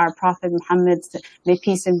that our Prophet Muhammad, may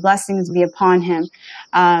peace and blessings be upon him,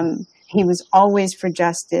 he was always for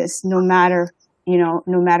justice, no matter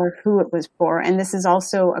who it was for. And this is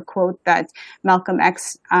also a quote that Malcolm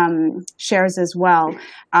X shares as well.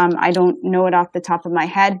 I don't know it off the top of my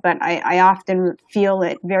head, but I often feel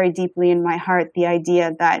it very deeply in my heart, the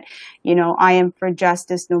idea that, I am for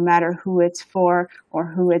justice no matter who it's for or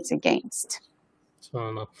who it's against.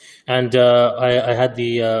 And I had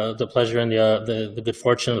the pleasure and the good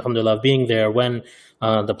fortune, alhamdulillah, of being there when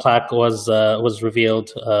the plaque was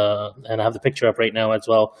revealed, and I have the picture up right now as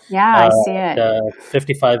well. Yeah, I see it.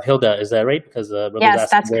 55 Hilda, is that right? Because yes,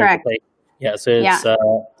 that's correct. Yeah, so it's Yeah.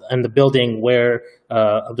 and the building where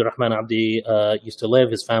Abdurrahman Abdi used to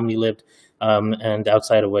live, his family lived, and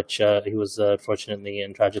outside of which he was fortunately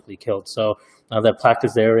and tragically killed. So that plaque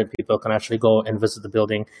is there, and people can actually go and visit the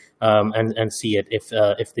building and see it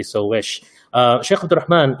if they so wish. Sheikh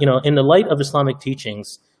Abdurrahman, in the light of Islamic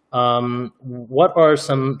teachings, what are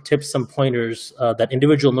some tips, some pointers that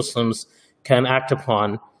individual Muslims can act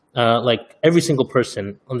upon, like every single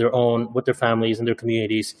person on their own, with their families and their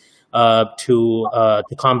communities, to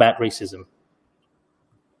combat racism?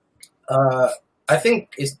 I think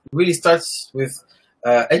it really starts with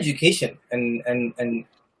education and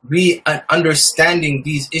really understanding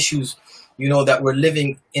these issues, that we're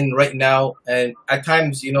living in right now. And at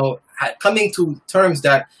times, coming to terms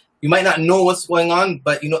that you might not know what's going on,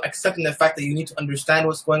 but, accepting the fact that you need to understand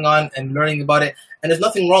what's going on and learning about it. And there's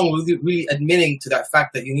nothing wrong with really admitting to that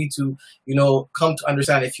fact that you need to, come to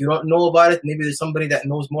understand. If you don't know about it, maybe there's somebody that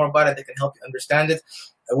knows more about it that can help you understand it.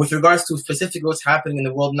 With regards to specifically what's happening in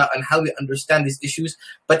the world now and how we understand these issues,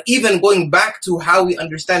 but even going back to how we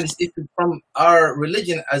understand this issue from our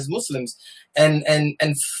religion as Muslims, and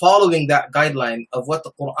following that guideline of what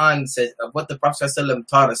the Quran says, of what the Prophet ﷺ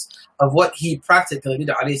taught us, of what he practically did,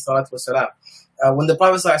 alayhi salatu wasalam. When the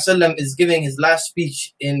Prophet ﷺ is giving his last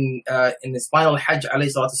speech in his final Hajj,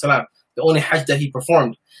 alayhi salatu wasalam, the only Hajj that he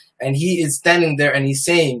performed, and he is standing there and he's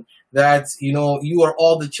saying that you are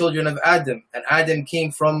all the children of Adam, and Adam came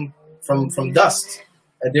from dust.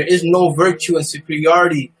 There is no virtue and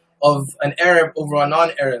superiority of an Arab over a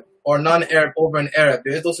non-Arab, or non-Arab over an Arab.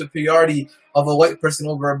 There is no superiority of a white person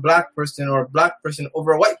over a black person, or a black person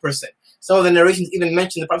over a white person. Some of the narrations even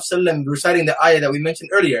mention the Prophet ﷺ reciting the ayah that we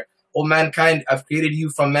mentioned earlier. O mankind, I've created you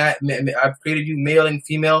male and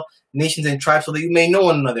female, nations and tribes, so that you may know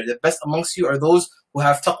one another. The best amongst you are those who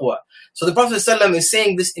have taqwa. So the Prophet ﷺ is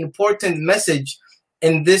saying this important message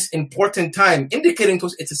in this important time, indicating to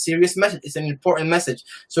us it's a serious message, it's an important message.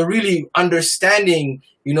 So really understanding,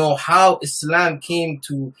 how Islam came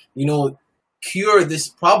to, cure this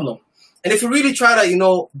problem. And if you really try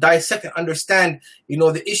to, dissect and understand,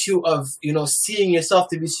 the issue of, seeing yourself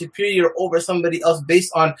to be superior over somebody else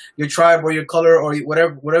based on your tribe or your color or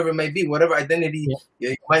whatever it may be, whatever identity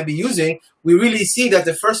you might be using, we really see that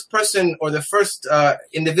the first person or the first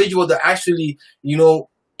individual that actually,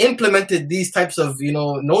 implemented these types of,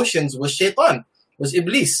 notions was Shaitan, was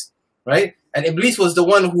Iblis, right? And Iblis was the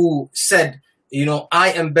one who said,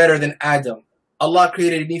 I am better than Adam. Allah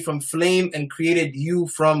created me from flame and created you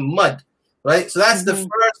from mud. Right? So that's the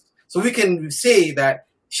first. So we can say that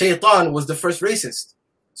Shaitan was the first racist.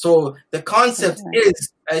 So the concept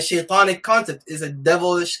is a shaitanic concept, is a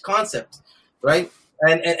devilish concept, right?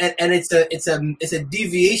 And it's a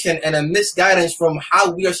deviation and a misguidance from how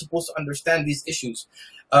we are supposed to understand these issues.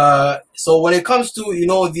 So when it comes to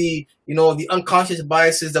the unconscious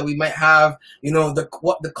biases that we might have,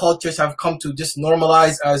 what the cultures have come to just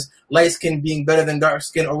normalize as light skin being better than dark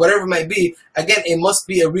skin or whatever it might be, again, it must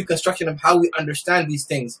be a reconstruction of how we understand these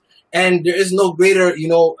things. And there is no greater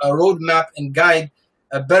a roadmap and guide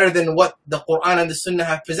better than what the Quran and the Sunnah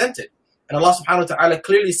have presented. And Allah subhanahu wa ta'ala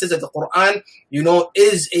clearly says that the Quran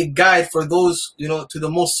is a guide for those to the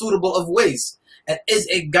most suitable of ways, and is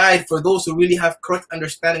a guide for those who really have correct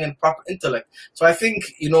understanding and proper intellect. So I think,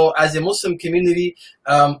 as a Muslim community,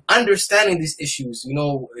 understanding these issues,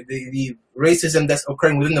 the racism that's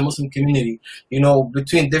occurring within the Muslim community,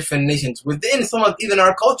 between different nations, within some of even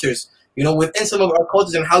our cultures, within some of our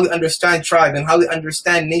cultures, and how we understand tribe and how we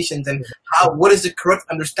understand nations, and what is the correct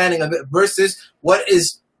understanding of it versus what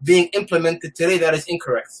is being implemented today that is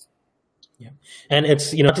incorrect. Yeah, and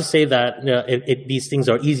it's not to say that these things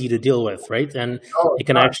are easy to deal with, right? And it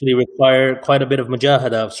can actually require quite a bit of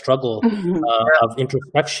mujahada, of struggle, of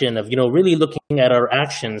introspection, of really looking at our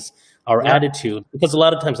actions, our attitude, because a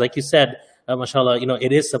lot of times, like you said, mashallah,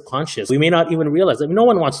 it is subconscious. We may not even realize it. No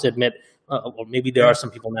one wants to admit, or maybe there are some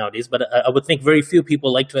people nowadays, but I would think very few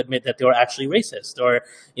people like to admit that they are actually racist, or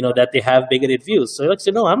that they have bigoted views. So like say,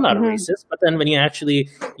 no, I'm not a racist. But then when you actually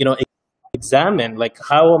examine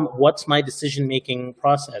what's my decision-making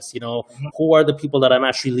process, who are the people that I'm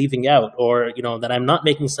actually leaving out, or that I'm not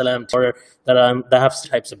making salam to, or that have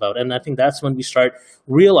types about. And I think that's when we start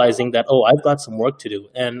realizing that, I've got some work to do.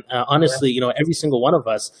 And honestly, every single one of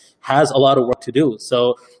us has a lot of work to do.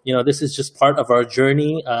 So this is just part of our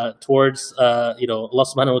journey towards Allah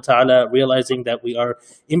subhanahu wa ta'ala, realizing that we are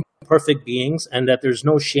imperfect beings, and that there's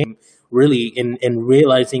no shame really in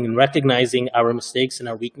realizing and recognizing our mistakes and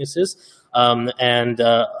our weaknesses, and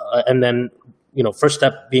then first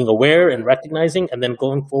step being aware and recognizing, and then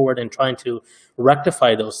going forward and trying to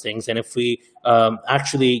rectify those things. And if we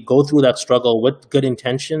actually go through that struggle with good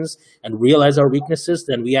intentions and realize our weaknesses,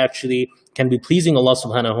 then we actually can be pleasing Allah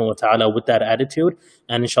subhanahu wa ta'ala with that attitude.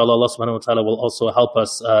 And inshallah, Allah subhanahu wa ta'ala will also help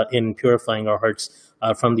us in purifying our hearts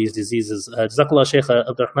from these diseases. Jazakallah Shaykh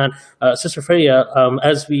Abdurrahman. Sister Freya,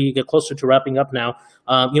 as we get closer to wrapping up now,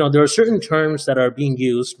 there are certain terms that are being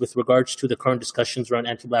used with regards to the current discussions around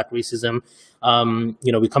anti-Black racism.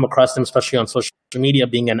 We come across them, especially on social media,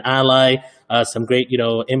 being an ally, some great,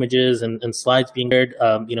 images and slides being shared.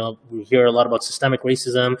 We hear a lot about systemic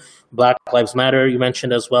racism, Black Lives Matter, you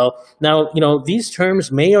mentioned as well. Now, these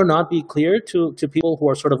terms may or not be clear to people who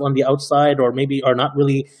are sort of on the outside, or maybe are not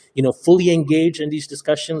really, fully engaged in these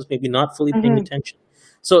discussions, maybe not fully paying attention.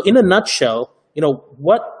 So in a nutshell,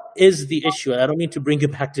 what is the issue? I don't mean to bring you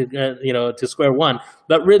back to, to square one,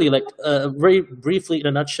 but really, very briefly in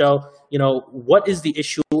a nutshell, what is the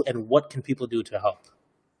issue and what can people do to help?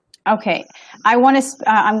 Okay, I'm going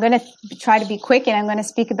to try to be quick, and I'm going to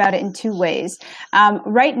speak about it in two ways.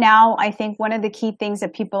 Right now, I think one of the key things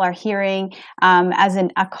that people are hearing as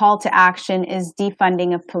a call to action is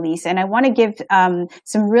defunding of police. And I want to give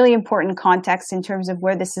some really important context in terms of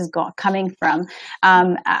where this is coming from.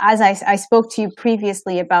 As I spoke to you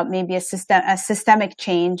previously about maybe a systemic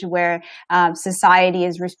change where society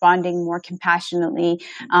is responding more compassionately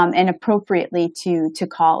and appropriately to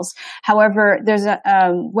calls. However, there's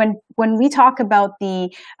when we talk about the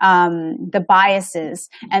biases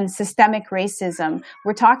and systemic racism,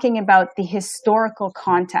 we're talking about the historical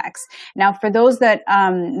context. Now, for those that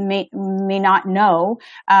may not know,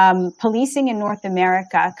 policing in North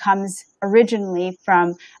America comes originally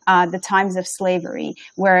from the times of slavery,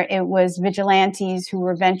 where it was vigilantes who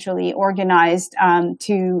were eventually organized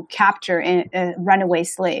to capture runaway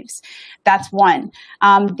slaves. That's one.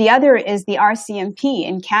 The other is the RCMP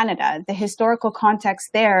in Canada. The historical context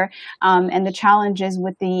there and the challenges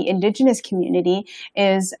with the Indigenous community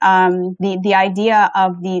is the idea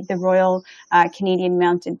of the Royal Canadian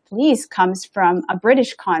Mounted Police comes from a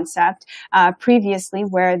British concept previously,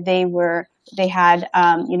 where they had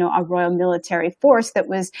a royal military force that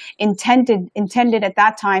was intended at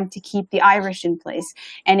that time to keep the Irish in place.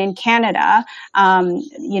 And in Canada,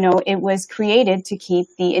 it was created to keep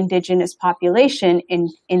the Indigenous population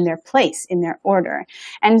in their place, in their order.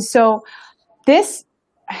 And so this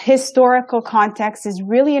historical context is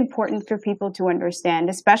really important for people to understand,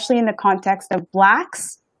 especially in the context of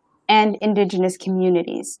Blacks and Indigenous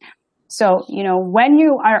communities. So, when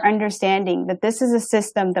you are understanding that this is a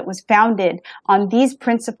system that was founded on these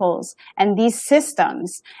principles and these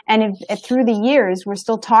systems, and through the years, we're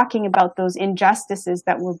still talking about those injustices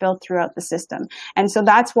that were built throughout the system. And so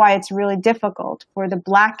that's why it's really difficult for the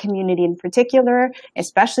Black community in particular,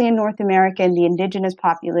 especially in North America and the Indigenous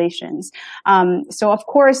populations. So, of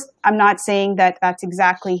course, I'm not saying that that's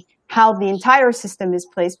exactly how the entire system is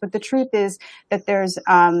placed. But the truth is that there's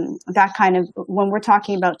that kind of, when we're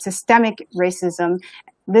talking about systemic racism,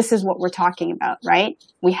 this is what we're talking about, right?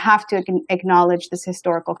 We have to acknowledge this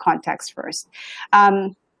historical context first.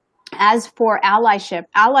 As for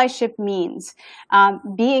allyship means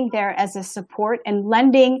being there as a support and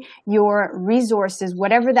lending your resources,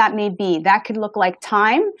 whatever that may be. That could look like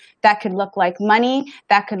time, that could look like money,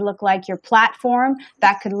 that could look like your platform,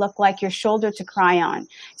 that could look like your shoulder to cry on.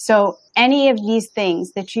 So any of these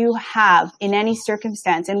things that you have in any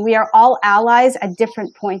circumstance, and we are all allies at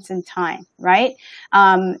different points in time, right?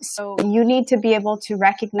 So you need to be able to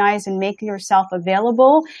recognize and make yourself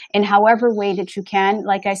available in however way that you can.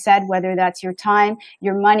 Like I said, whether that's your time,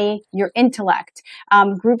 your money, your intellect.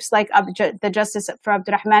 Groups like the Justice for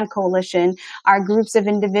Abdurrahman Coalition are groups of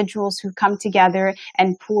individuals who come together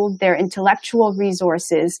and pooled their intellectual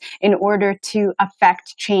resources in order to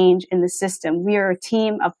affect change in the system. We are a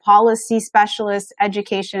team of policy specialists,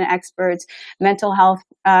 education experts, mental health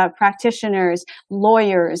practitioners,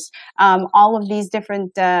 lawyers, all of these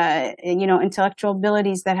different, intellectual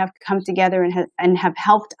abilities that have come together and have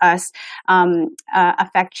helped us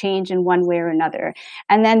affect change in one way or another.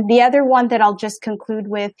 And then the other one that I'll just conclude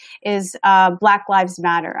with is Black Lives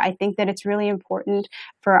Matter. I think that it's really important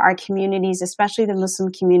for our communities, especially the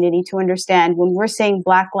Muslim community, to understand when we're saying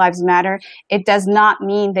Black Lives Matter, it does not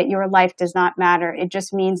mean that your life does not matter. It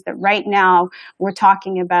just means that right now we're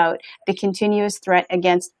talking about the continuous threat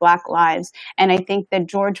against Black lives. And I think that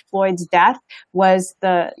George Floyd's death was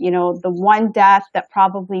the one death that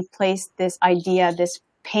probably placed this idea, this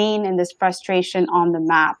pain and this frustration on the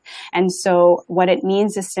map. And so what it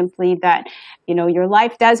means is simply that, your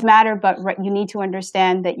life does matter, but you need to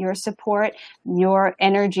understand that your support, your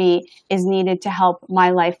energy is needed to help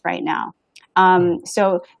my life right now.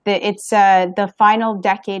 So it's the final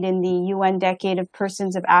decade in the UN Decade of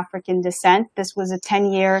Persons of African Descent. This was a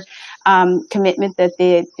 10-year commitment that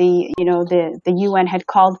the UN had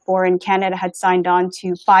called for, and Canada had signed on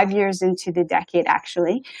to 5 years into the decade,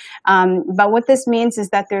 actually. But what this means is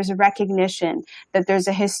that there's a recognition that there's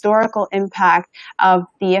a historical impact of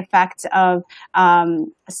the effects of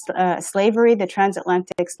slavery, the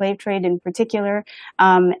transatlantic slave trade in particular,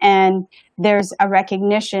 and there's a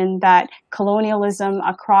recognition that colonialism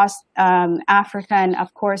across Africa, and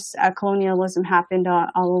of course, colonialism happened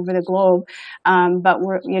all over the globe. But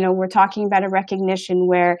we're talking about a recognition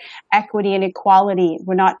where equity and equality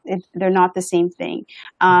they're not the same thing.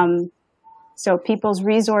 So people's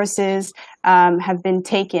resources have been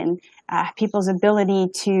taken. People's ability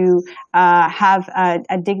to have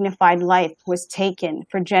a dignified life was taken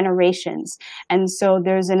for generations. And so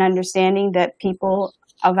there's an understanding that people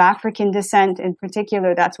of African descent in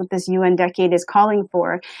particular, that's what this UN Decade is calling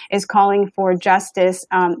for justice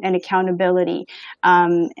and accountability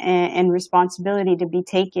and responsibility to be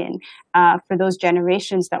taken for those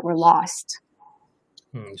generations that were lost.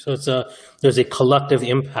 So there's a collective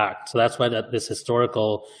impact. So that's why this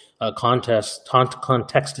historical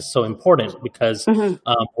context is so important, because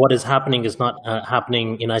what is happening is not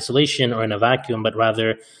happening in isolation or in a vacuum, but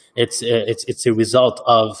rather it's a result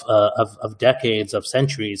of decades, of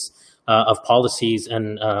centuries of policies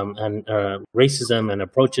and racism and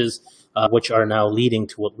approaches which are now leading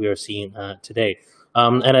to what we are seeing today.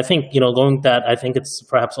 And I think, going with that, I think it's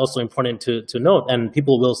perhaps also important to note, and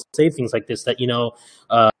people will say things like this, that,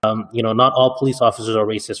 not all police officers are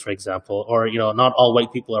racist, for example, or, not all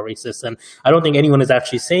white people are racist. And I don't think anyone is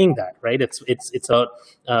actually saying that, right? It's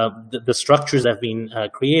the structures that have been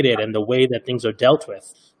created and the way that things are dealt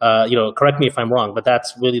with. Correct me if I'm wrong, but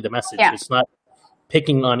that's really the message. Yeah. It's not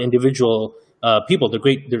picking on individual people. There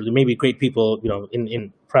may be great people,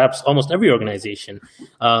 in perhaps almost every organization,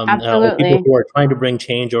 or people who are trying to bring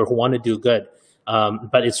change or who want to do good.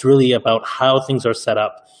 But it's really about how things are set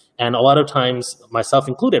up. And a lot of times, myself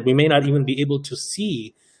included, we may not even be able to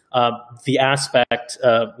see the aspect,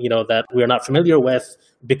 that we are not familiar with,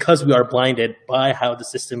 because we are blinded by how the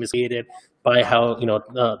system is created, by how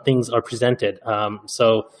things are presented.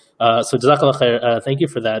 So Jazakallah khair. Thank you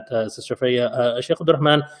for that, Sister Freya. Sheikh Abdul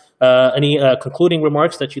Rahman, any concluding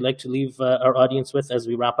remarks that you'd like to leave our audience with as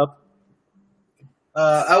we wrap up?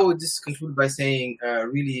 I would just conclude by saying,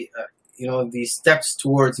 the steps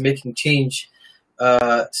towards making change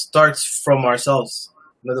starts from ourselves.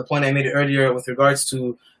 The point I made earlier with regards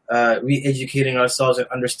to re-educating ourselves and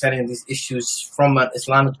understanding these issues from an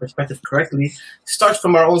Islamic perspective correctly starts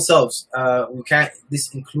from our own selves. We can't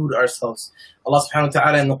disinclude ourselves. Allah subhanahu wa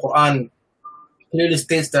ta'ala in the Quran clearly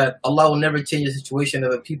states that Allah will never change the situation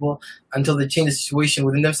of the people until they change the situation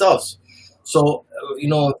within themselves. So,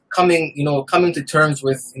 coming to terms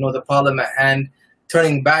with, the problem at hand,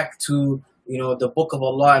 turning back to, the book of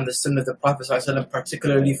Allah and the Sunnah of the Prophet ﷺ,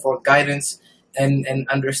 particularly for guidance and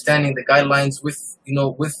understanding the guidelines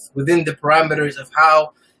within the parameters of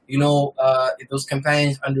how, those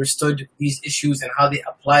companions understood these issues and how they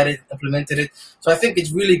applied it, implemented it. So I think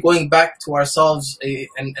it's really going back to ourselves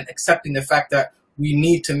and accepting the fact that we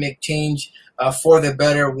need to make change for the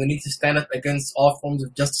better. We need to stand up against all forms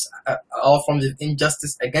of justice, all forms of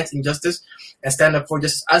injustice, against injustice, and stand up for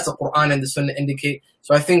justice as the Quran and the Sunnah indicate.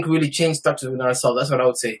 So I think really change starts within ourselves. That's what I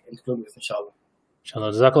would say, include with, inshallah.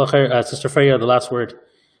 Inshallah. Jazakallah khair. Sister Freya, the last word.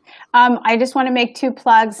 I just want to make two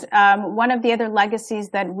plugs. One of the other legacies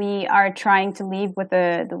that we are trying to leave with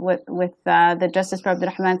the Justice for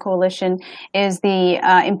Abdul Rahman Coalition is the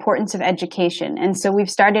importance of education. And so we've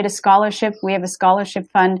started a scholarship. We have a scholarship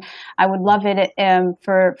fund. I would love it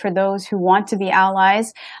for those who want to be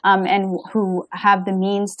allies and who have the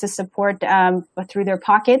means to support through their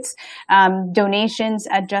pockets. Donations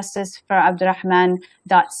at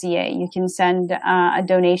justiceforabdurrahman.ca. You can send a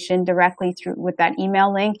donation directly through with that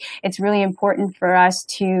email link. It's really important for us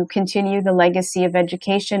to continue the legacy of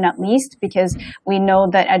education, at least, because we know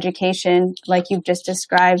that education, like you've just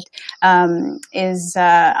described, is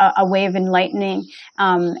a way of enlightening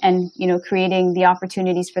and creating the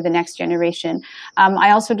opportunities for the next generation.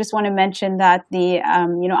 I also just want to mention that the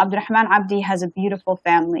Abdurrahman Abdi has a beautiful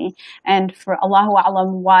family, and for Allahu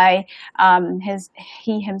A'lam why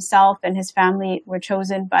he himself and his family were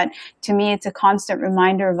chosen, but to me it's a constant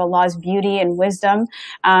reminder of Allah's beauty and wisdom.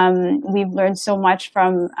 We've learned so much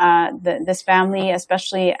from this family,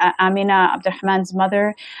 especially Amina, Abdurrahman's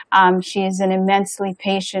mother. She is an immensely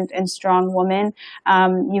patient and strong woman.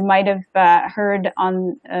 You might have heard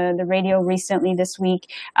on the radio recently this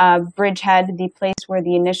week, Bridgehead, the place where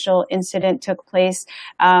the initial incident took place,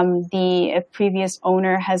 the previous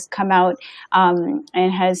owner has come out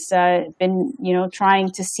and has been, trying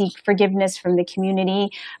to seek forgiveness from the community.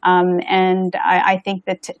 And I think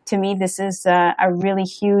that to me, this is a really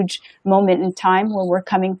huge moment in time where we're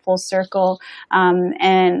coming full circle.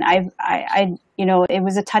 And it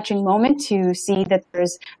was a touching moment to see that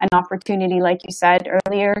there's an opportunity, like you said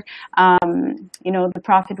earlier. The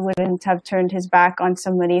Prophet wouldn't have turned his back on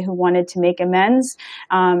somebody who wanted to make amends.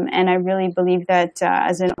 And I really believe that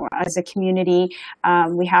as a community,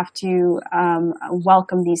 we have to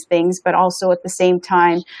welcome these things, but also at the same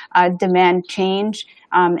time demand change.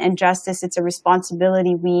 And justice, it's a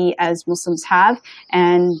responsibility we as Muslims have.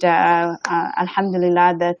 And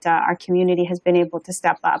alhamdulillah that our community has been able to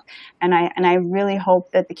step up. And I really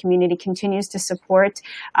hope that the community continues to support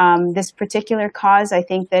this particular cause. I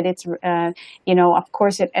think that it's, of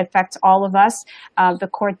course, it affects all of us. The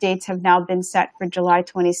court dates have now been set for July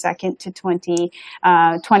 22nd to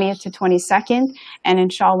 20th to 22nd. And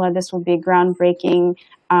inshallah, this will be groundbreaking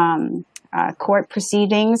court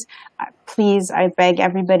proceedings. Please, I beg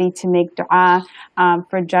everybody to make dua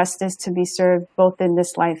for justice to be served both in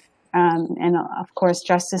this life. And of course,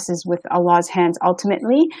 justice is with Allah's hands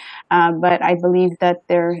ultimately. But I believe that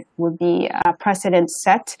there will be a precedent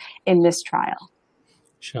set in this trial.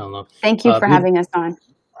 Inshallah. Thank you for having us on.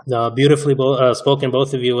 Beautifully spoken,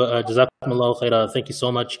 both of you. Jazakumullahu khaira. Thank you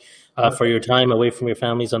so much for your time away from your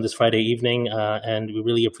families on this Friday evening. And we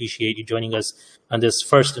really appreciate you joining us on this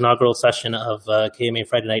first inaugural session of KMA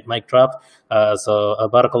Friday Night Mic Drop. So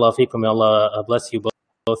barakallahu feekum. May Allah bless you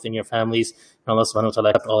both in your families. And Allah subhanahu wa ta'ala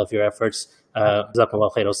accept all of your efforts.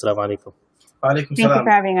 Jazakumullahu khaira. Assalamu alaikum. Thank you for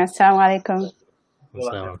having us. Assalamu alaikum.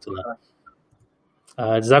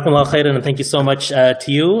 Jazakumullah khairan, and thank you so much to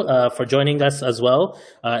you for joining us as well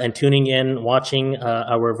and tuning in, watching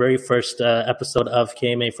our very first episode of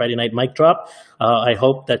KMA Friday Night Mic Drop. I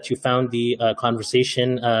hope that you found the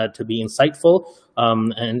conversation to be insightful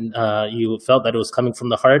and you felt that it was coming from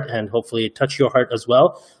the heart, and hopefully it touched your heart as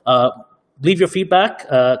well. Leave your feedback.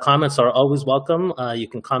 Comments are always welcome. You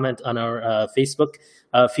can comment on our Facebook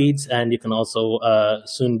feeds, and you can also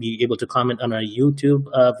soon be able to comment on our YouTube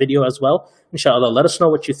video as well. Inshallah, let us know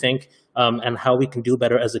what you think and how we can do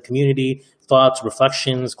better as a community. Thoughts,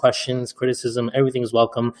 reflections, questions, criticism, everything is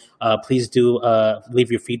welcome. Please do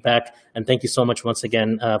leave your feedback. And thank you so much once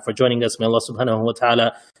again for joining us. May Allah subhanahu wa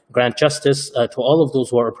ta'ala grant justice to all of those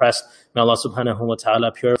who are oppressed. May Allah subhanahu wa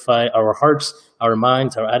ta'ala purify our hearts, our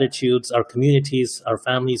minds, our attitudes, our communities, our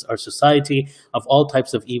families, our society of all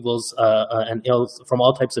types of evils and ills, from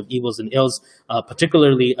all types of evils and ills,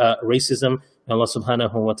 particularly racism. May Allah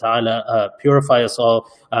subhanahu wa ta'ala purify us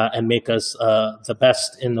all and make us the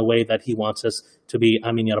best in the way that He wants us to be.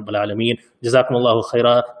 Ameen ya Rabbil Alameen. Jazakumullahu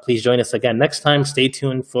khaira. Please join us again next time. Stay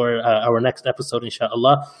tuned for our next episode,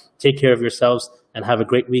 inshallah. Take care of yourselves and have a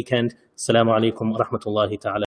great weekend. Assalamu alaikum wa rahmatullahi ta'ala.